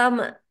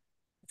 some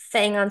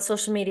thing on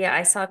social media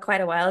I saw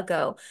quite a while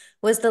ago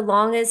was the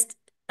longest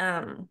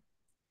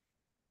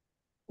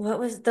what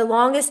was the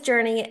longest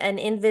journey an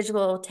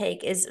individual will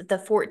take is the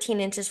 14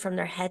 inches from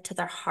their head to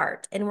their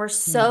heart. And we're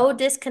Mm. so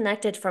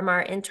disconnected from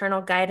our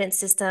internal guidance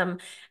system,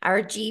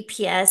 our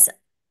GPS,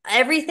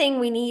 everything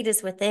we need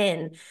is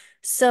within.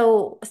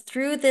 So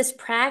through this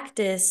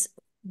practice,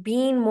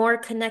 being more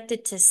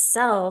connected to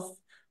self,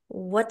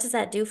 what does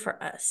that do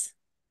for us?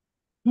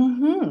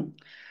 Hmm.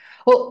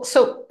 Well,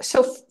 so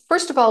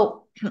first of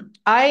all,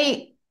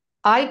 I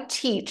I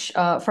teach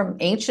from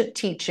ancient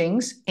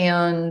teachings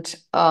and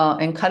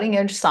cutting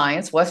edge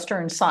science,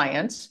 Western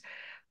science,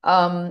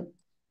 um,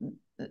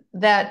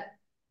 that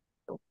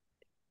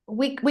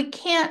we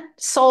can't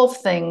solve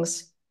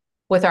things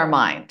with our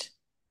mind,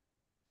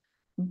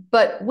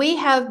 but we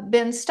have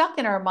been stuck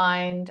in our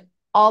mind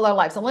all our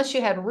lives, unless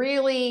you had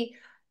really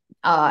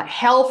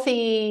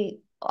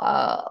healthy,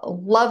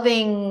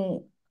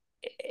 loving,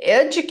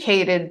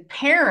 educated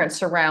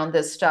parents around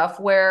this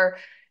stuff where,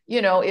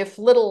 if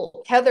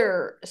little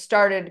Heather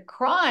started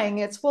crying,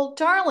 it's, well,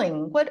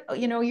 darling, what,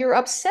 you're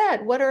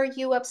upset. What are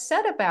you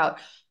upset about?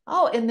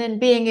 Oh, and then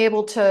being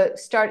able to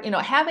start,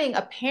 having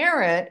a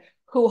parent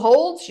who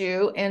holds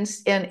you and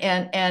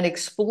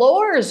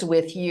explores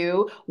with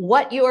you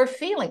what you're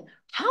feeling.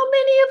 How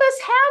many of us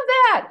have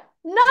that?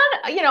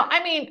 None,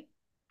 I mean,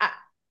 I,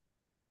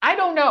 I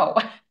don't know.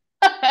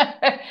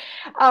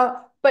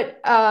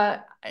 But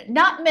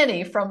not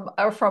many from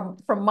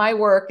my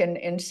work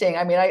and seeing.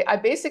 I mean, I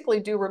basically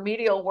do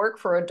remedial work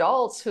for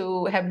adults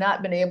who have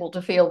not been able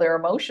to feel their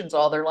emotions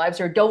all their lives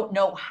or don't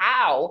know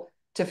how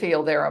to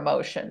feel their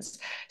emotions.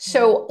 Yeah.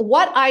 So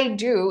what I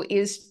do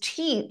is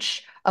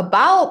teach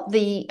about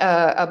the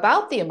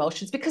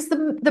emotions, because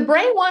the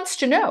brain wants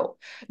to know.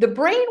 The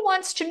brain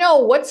wants to know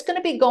what's going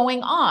to be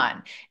going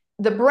on.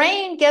 The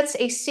brain gets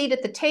a seat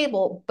at the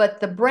table, but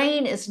the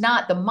mind is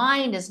not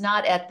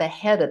at the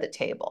head of the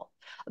table.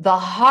 The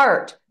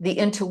heart, the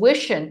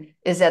intuition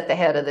is at the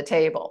head of the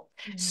table.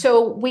 Yeah.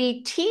 So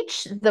we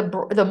teach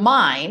the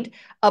mind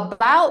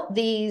about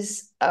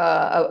these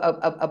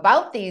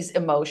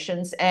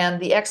emotions and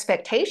the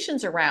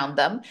expectations around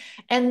them.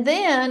 And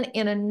then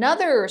in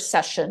another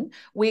session,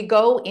 we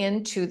go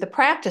into the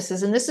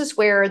practices. And this is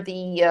where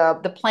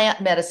the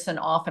plant medicine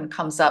often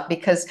comes up,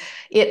 because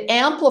it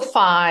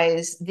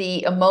amplifies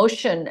the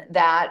emotion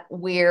that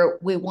we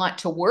want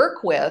to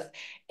work with,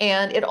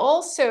 and it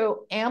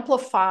also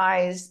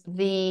amplifies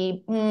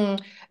the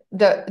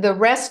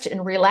rest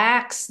and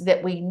relax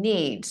that we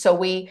need. So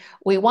we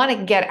want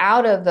to get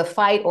out of the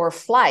fight or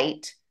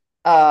flight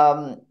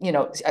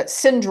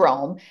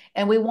syndrome,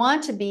 and we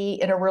want to be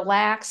in a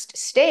relaxed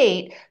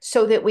state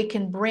so that we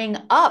can bring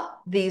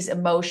up these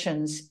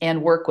emotions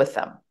and work with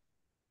them.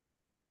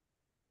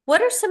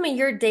 What are some of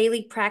your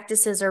daily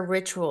practices or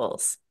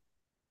rituals?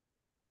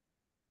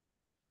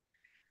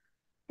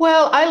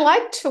 Well, I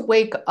like to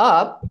wake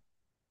up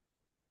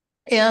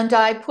and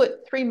I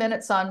put 3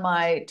 minutes on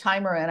my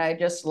timer, and I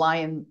just lie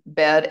in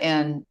bed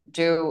and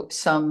do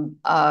some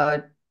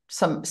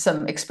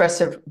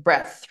expressive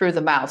breath through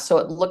the mouth. So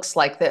it looks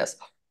like this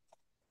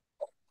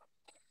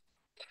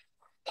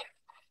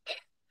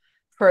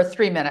for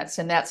 3 minutes,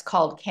 and that's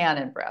called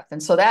cannon breath.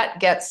 And so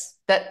that gets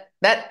that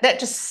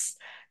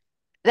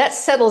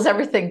settles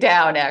everything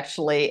down,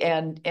 actually,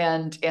 and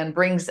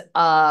brings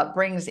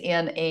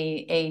in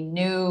a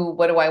new,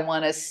 what do I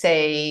want to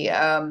say,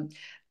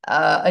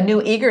 a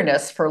new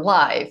eagerness for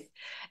life.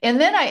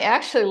 And then I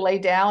actually lay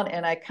down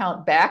and I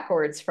count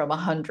backwards from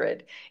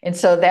 100. And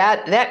so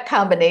that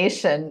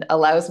combination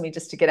allows me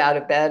just to get out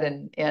of bed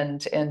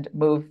and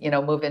move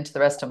into the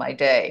rest of my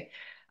day.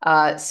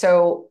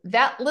 So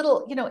that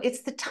little,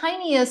 it's the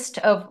tiniest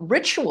of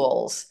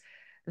rituals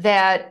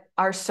that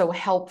are so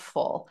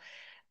helpful.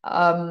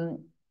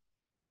 Um,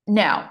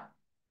 Now,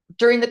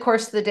 during the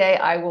course of the day,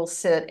 I will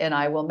sit and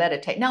I will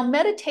meditate. Now,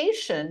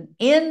 meditation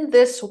in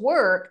this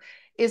work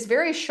is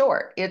very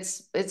short.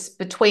 It's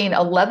between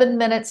 11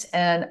 minutes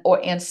and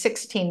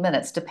 16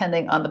 minutes,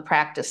 depending on the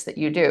practice that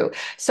you do.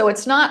 So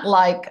it's not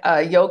like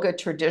a yoga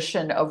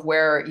tradition of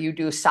where you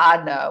do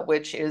sadhana,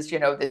 which is,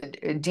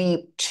 the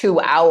deep 2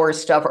 hour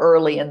stuff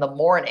early in the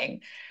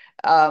morning.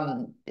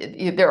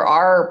 there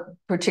are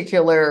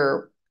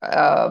particular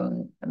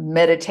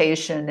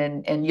meditation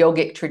and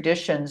yogic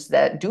traditions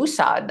that do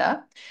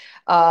sadhana.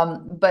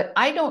 But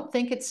I don't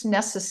think it's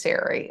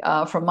necessary.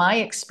 From my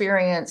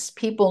experience,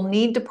 people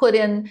need to put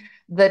in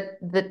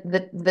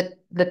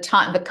the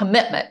time, the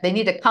commitment. They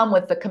need to come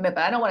with the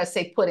commitment. I don't want to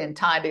say put in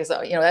time because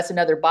that's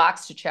another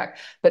box to check.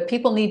 But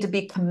people need to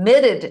be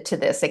committed to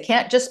this. They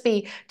can't just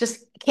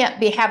can't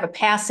be have a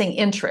passing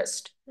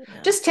interest. Yeah.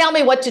 Just tell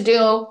me what to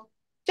do.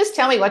 Just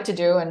tell me what to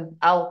do, and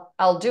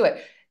I'll do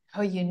it.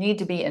 Oh, you need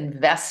to be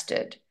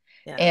invested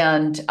Yeah.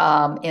 and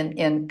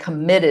in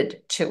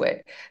committed to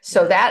it.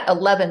 So Yeah. that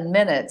 11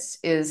 minutes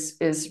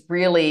is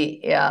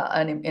really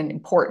an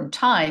important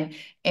time.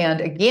 And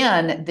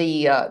again,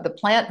 the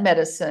plant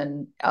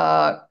medicine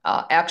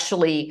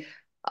actually,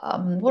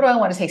 what do I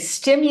want to say,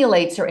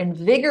 stimulates or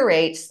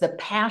invigorates the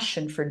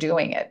passion for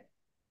doing it.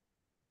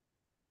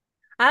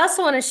 I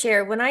also want to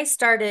share when I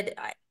started,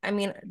 I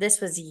mean,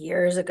 this was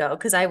years ago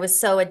because I was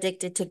so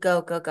addicted to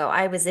go, go, go.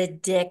 I was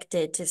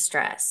addicted to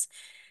stress.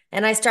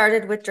 And I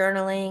started with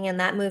journaling and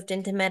that moved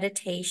into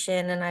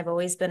meditation. And I've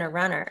always been a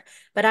runner.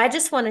 But I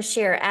just want to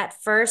share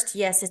at first,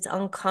 yes, it's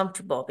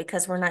uncomfortable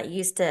because we're not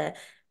used to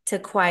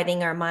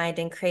quieting our mind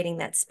and creating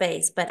that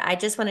space. But I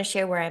just want to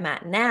share where I'm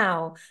at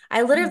now.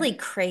 I literally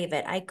crave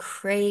it. I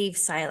crave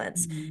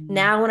silence. Mm.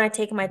 Now, when I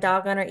take my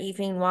dog on her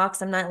evening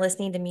walks, I'm not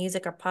listening to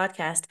music or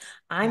podcast.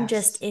 I'm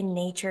just Yes. in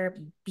nature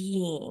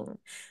being.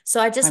 So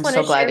I just I'm want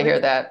to so glad share to hear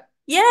with, that.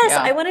 yes,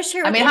 I Yeah. want to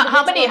share I with mean, how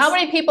individuals.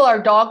 many people are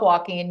dog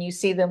walking and you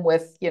see them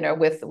with,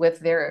 with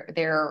their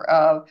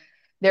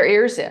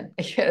ears in,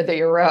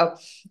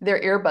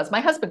 their earbuds. My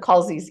husband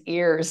calls these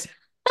ears,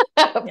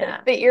 the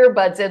Yeah.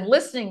 earbuds in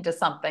listening to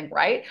something,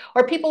 right?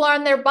 Or people are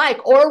on their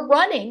bike or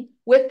running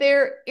with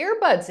their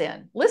earbuds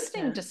in,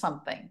 listening Yeah. to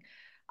something.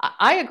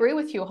 I agree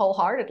with you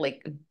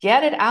wholeheartedly.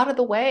 Get it out of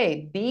the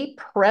way. Be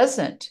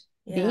present.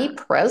 Be Yeah.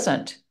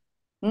 present.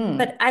 Mm.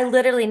 But I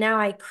literally now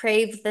I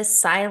crave the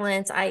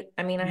silence. I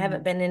mean, I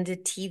haven't Mm. been into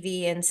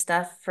TV and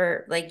stuff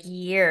for like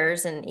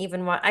years and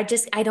even what I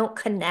don't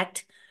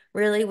connect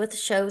really with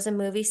shows and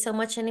movies so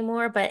much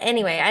anymore. But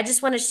anyway, I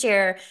just want to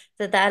share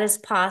that that is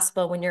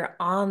possible when you're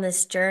on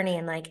this journey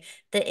and like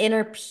the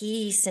inner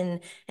peace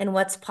and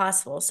what's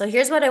possible. So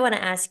here's what I want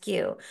to ask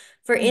you.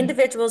 For Mm.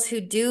 individuals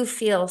who do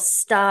feel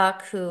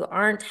stuck, who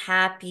aren't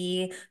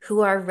happy, who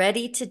are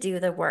ready to do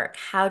the work,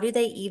 how do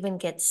they even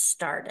get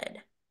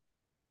started?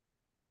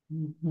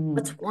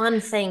 What's Mhm. one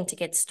thing to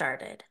get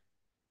started?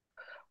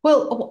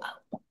 Well,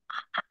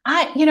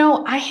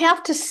 I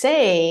have to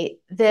say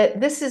that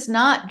this is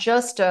not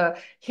just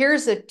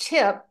here's a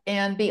tip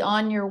and be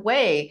on your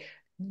way.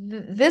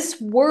 This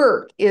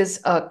work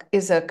is a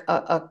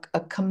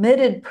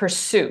committed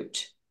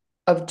pursuit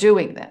of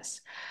doing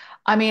this.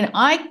 I mean,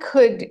 I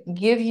could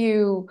give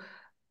you,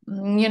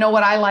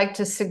 what I like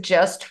to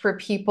suggest for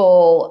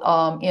people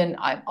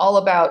I'm all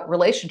about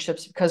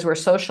relationships because we're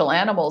social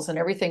animals and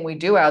everything we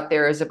do out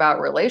there is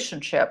about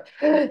relationship.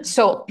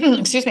 So,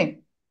 excuse me,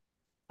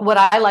 what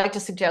I like to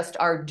suggest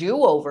are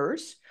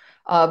do-overs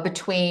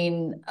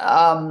between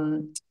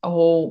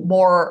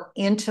more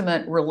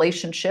intimate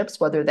relationships,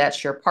 whether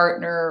that's your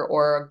partner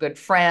or good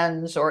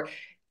friends or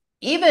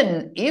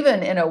even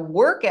in a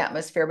work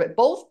atmosphere, but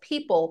both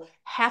people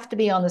have to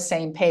be on the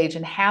same page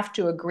and have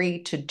to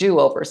agree to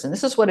do-overs. And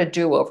this is what a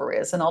do-over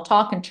is. And I'll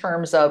talk in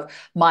terms of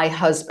my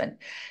husband.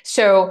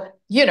 So,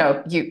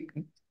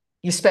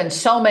 you spend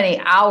so many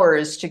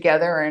hours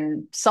together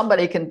and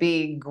somebody can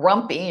be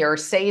grumpy or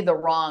say the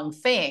wrong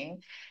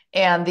thing,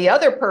 and the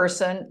other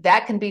person,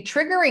 that can be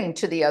triggering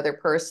to the other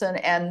person,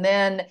 and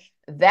then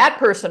that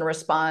person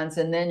responds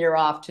and then you're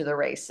off to the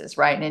races,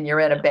 right? And you're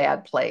in a Yeah.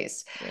 bad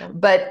place. Yeah.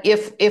 But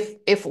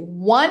if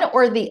one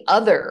or the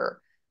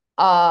other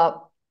uh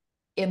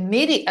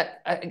immediate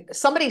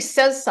somebody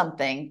says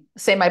something,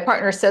 say my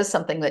partner says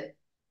something that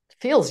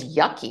feels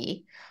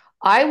yucky,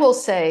 I will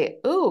say,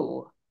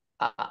 ooh,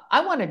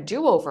 I want a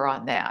do-over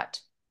on that.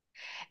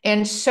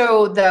 And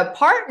so the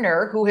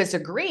partner who has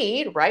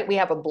agreed, right, we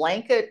have a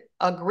blanket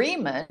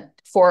agreement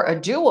for a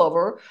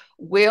do-over,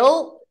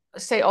 will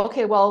say,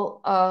 okay,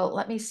 well,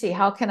 let me see,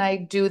 how can I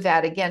do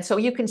that again? So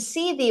you can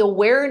see the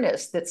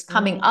awareness that's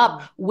coming up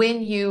Mm.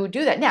 when you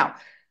do that. Now,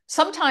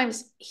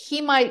 sometimes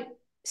he might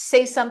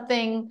say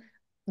something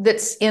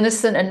that's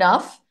innocent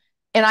enough,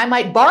 and I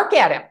might bark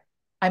at him.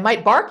 I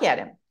might bark at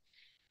him.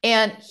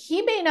 And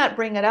he may not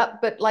bring it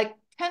up, but like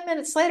 10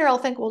 minutes later, I'll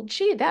think, well,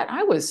 gee, that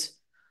I was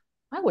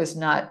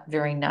not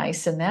very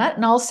nice in that.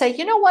 And I'll say,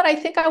 you know what? I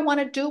think I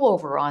want a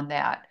do-over on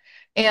that.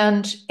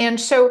 And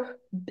so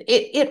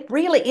it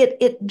really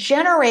it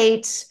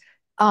generates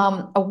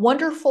a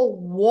wonderful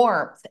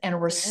warmth and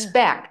Yeah.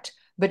 respect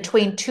Yeah.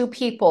 between two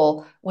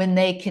people when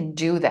they can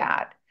do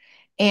that.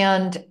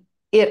 And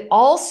it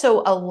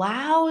also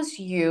allows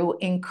you,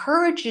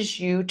 encourages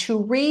you to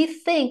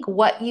rethink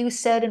what you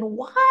said and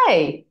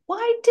why.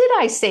 Why did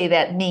I say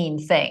that mean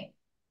thing?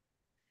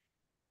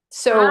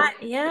 So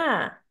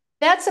Yeah.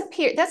 that's a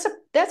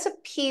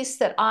piece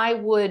that I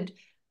would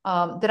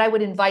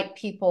invite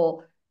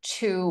people.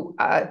 to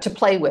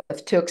play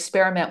with, to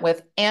experiment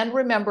with, and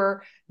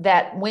remember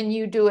that when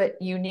you do it,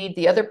 you need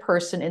the other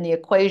person in the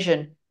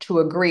equation to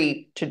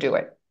agree to do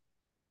it.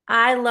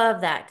 I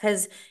love that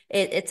because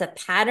it's a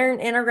pattern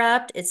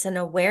interrupt, it's an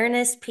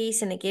awareness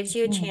piece, and it gives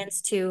you a Mhm.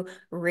 chance to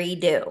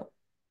redo.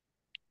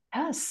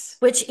 Yes.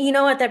 Which, you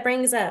know what that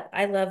brings up?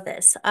 I love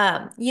this.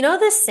 You know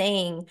the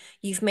saying,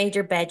 you've made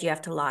your bed, you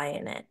have to lie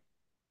in it.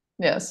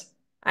 Yes.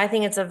 I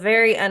think it's a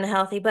very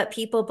unhealthy, but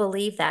people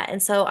believe that.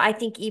 And so I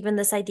think even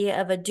this idea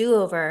of a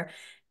do-over,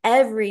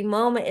 every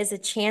moment is a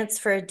chance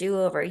for a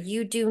do-over.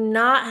 You do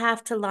not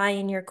have to lie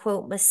in your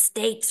quote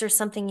mistakes or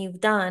something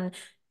you've done.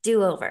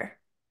 Do-over.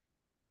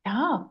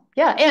 Yeah,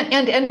 yeah,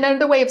 and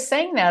another way of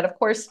saying that, of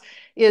course,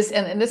 is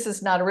and this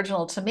is not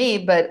original to me,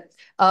 but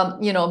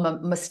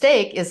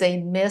mistake is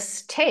a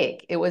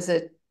mistake. It was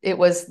a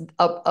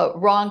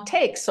wrong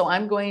take. So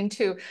I'm going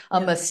to a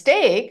Yeah.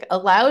 mistake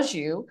allows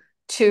you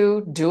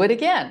to do it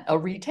again, a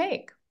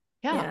retake.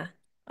 Yeah. Yeah.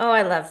 Oh,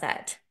 I love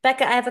that.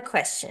 Becca, I have a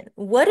question.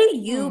 What do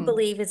you Hmm.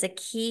 believe is a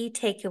key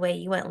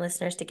takeaway you want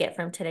listeners to get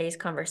from today's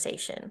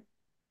conversation?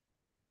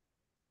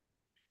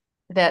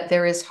 That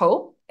there is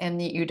hope and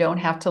that you don't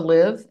have to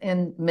live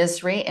in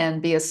misery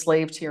and be a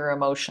slave to your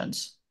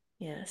emotions.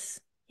 Yes.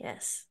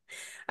 Yes.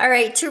 All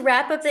right. To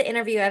wrap up the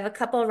interview, I have a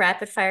couple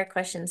rapid fire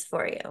questions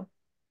for you.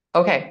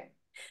 Okay.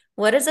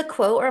 What is a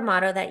quote or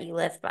motto that you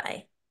live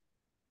by?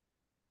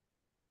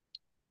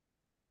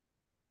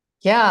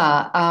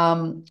 Yeah,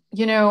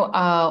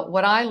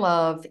 what I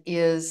love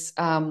is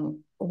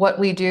what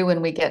we do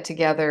when we get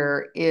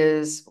together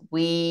is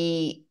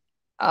we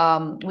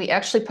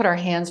actually put our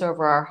hands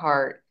over our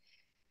heart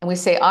and we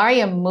say, I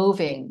am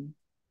moving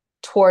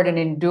toward an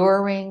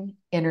enduring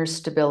inner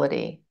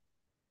stability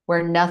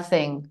where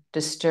nothing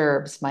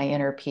disturbs my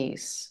inner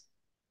peace.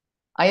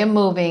 I am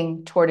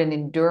moving toward an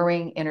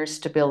enduring inner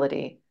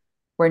stability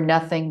where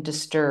nothing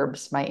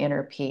disturbs my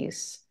inner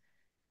peace.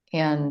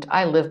 And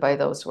I live by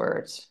those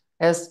words,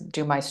 as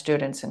do my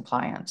students and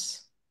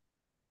clients.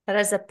 That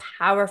is a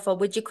powerful,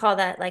 would you call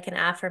that like an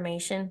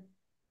affirmation?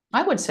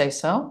 I would say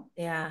so.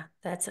 Yeah,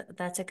 that's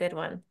a good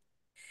one.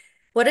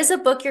 What is a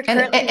book you're And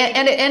currently reading?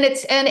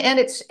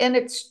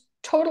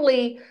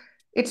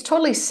 it's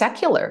totally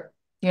secular,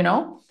 you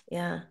know?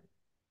 Yeah.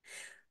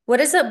 What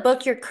is a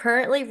book you're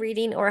currently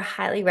reading or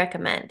highly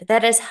recommend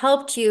that has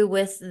helped you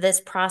with this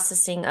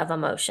processing of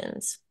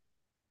emotions?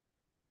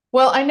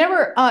 Well, I'm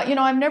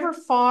never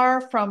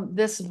far from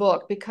this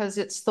book because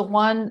it's the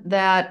one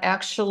that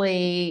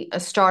actually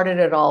started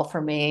it all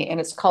for me, and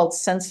it's called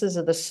Senses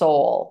of the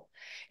Soul.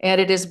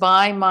 And it is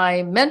by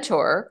my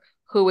mentor,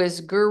 who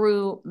is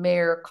Guru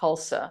Mayer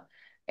Khalsa.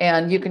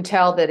 And you can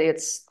tell that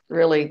it's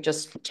really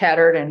just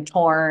tattered and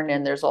torn,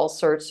 and there's all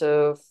sorts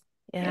of,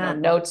 Yeah.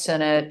 notes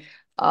in it.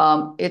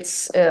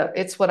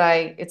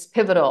 It's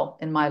pivotal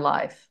in my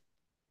life.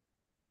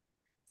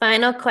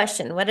 Final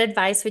question. What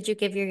advice would you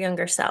give your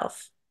younger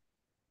self?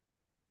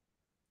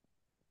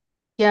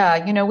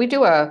 Yeah, we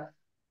do a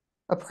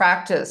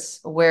practice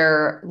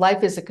where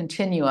life is a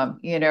continuum,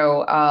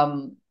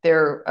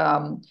 there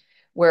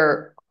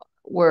where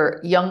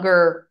we're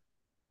younger,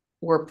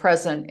 we're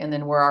present, and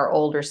then we're our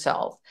older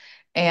self.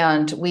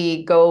 And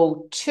we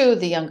go to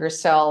the younger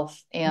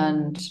self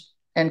Mm.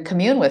 and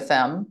commune with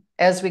them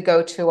as we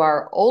go to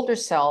our older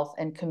self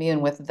and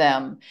commune with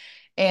them.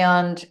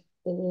 And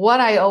what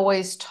I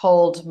always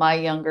told my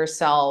younger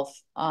self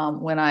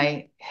when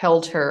I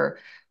held her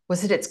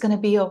was that it's going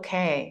to be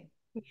okay.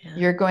 Yeah,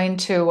 You're going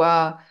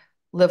to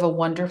live a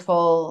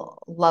wonderful,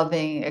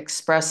 loving,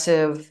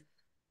 expressive,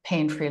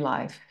 pain-free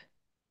life.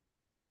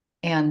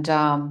 And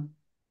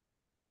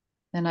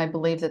I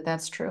believe that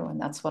that's true, and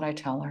that's what I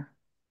tell her.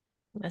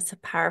 that's a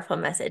powerful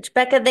message.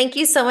 Becca, thank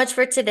you so much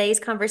for today's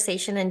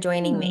conversation and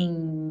joining me.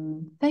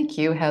 Thank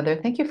you, Heather.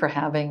 Thank you for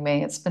having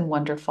me. It's been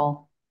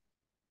wonderful.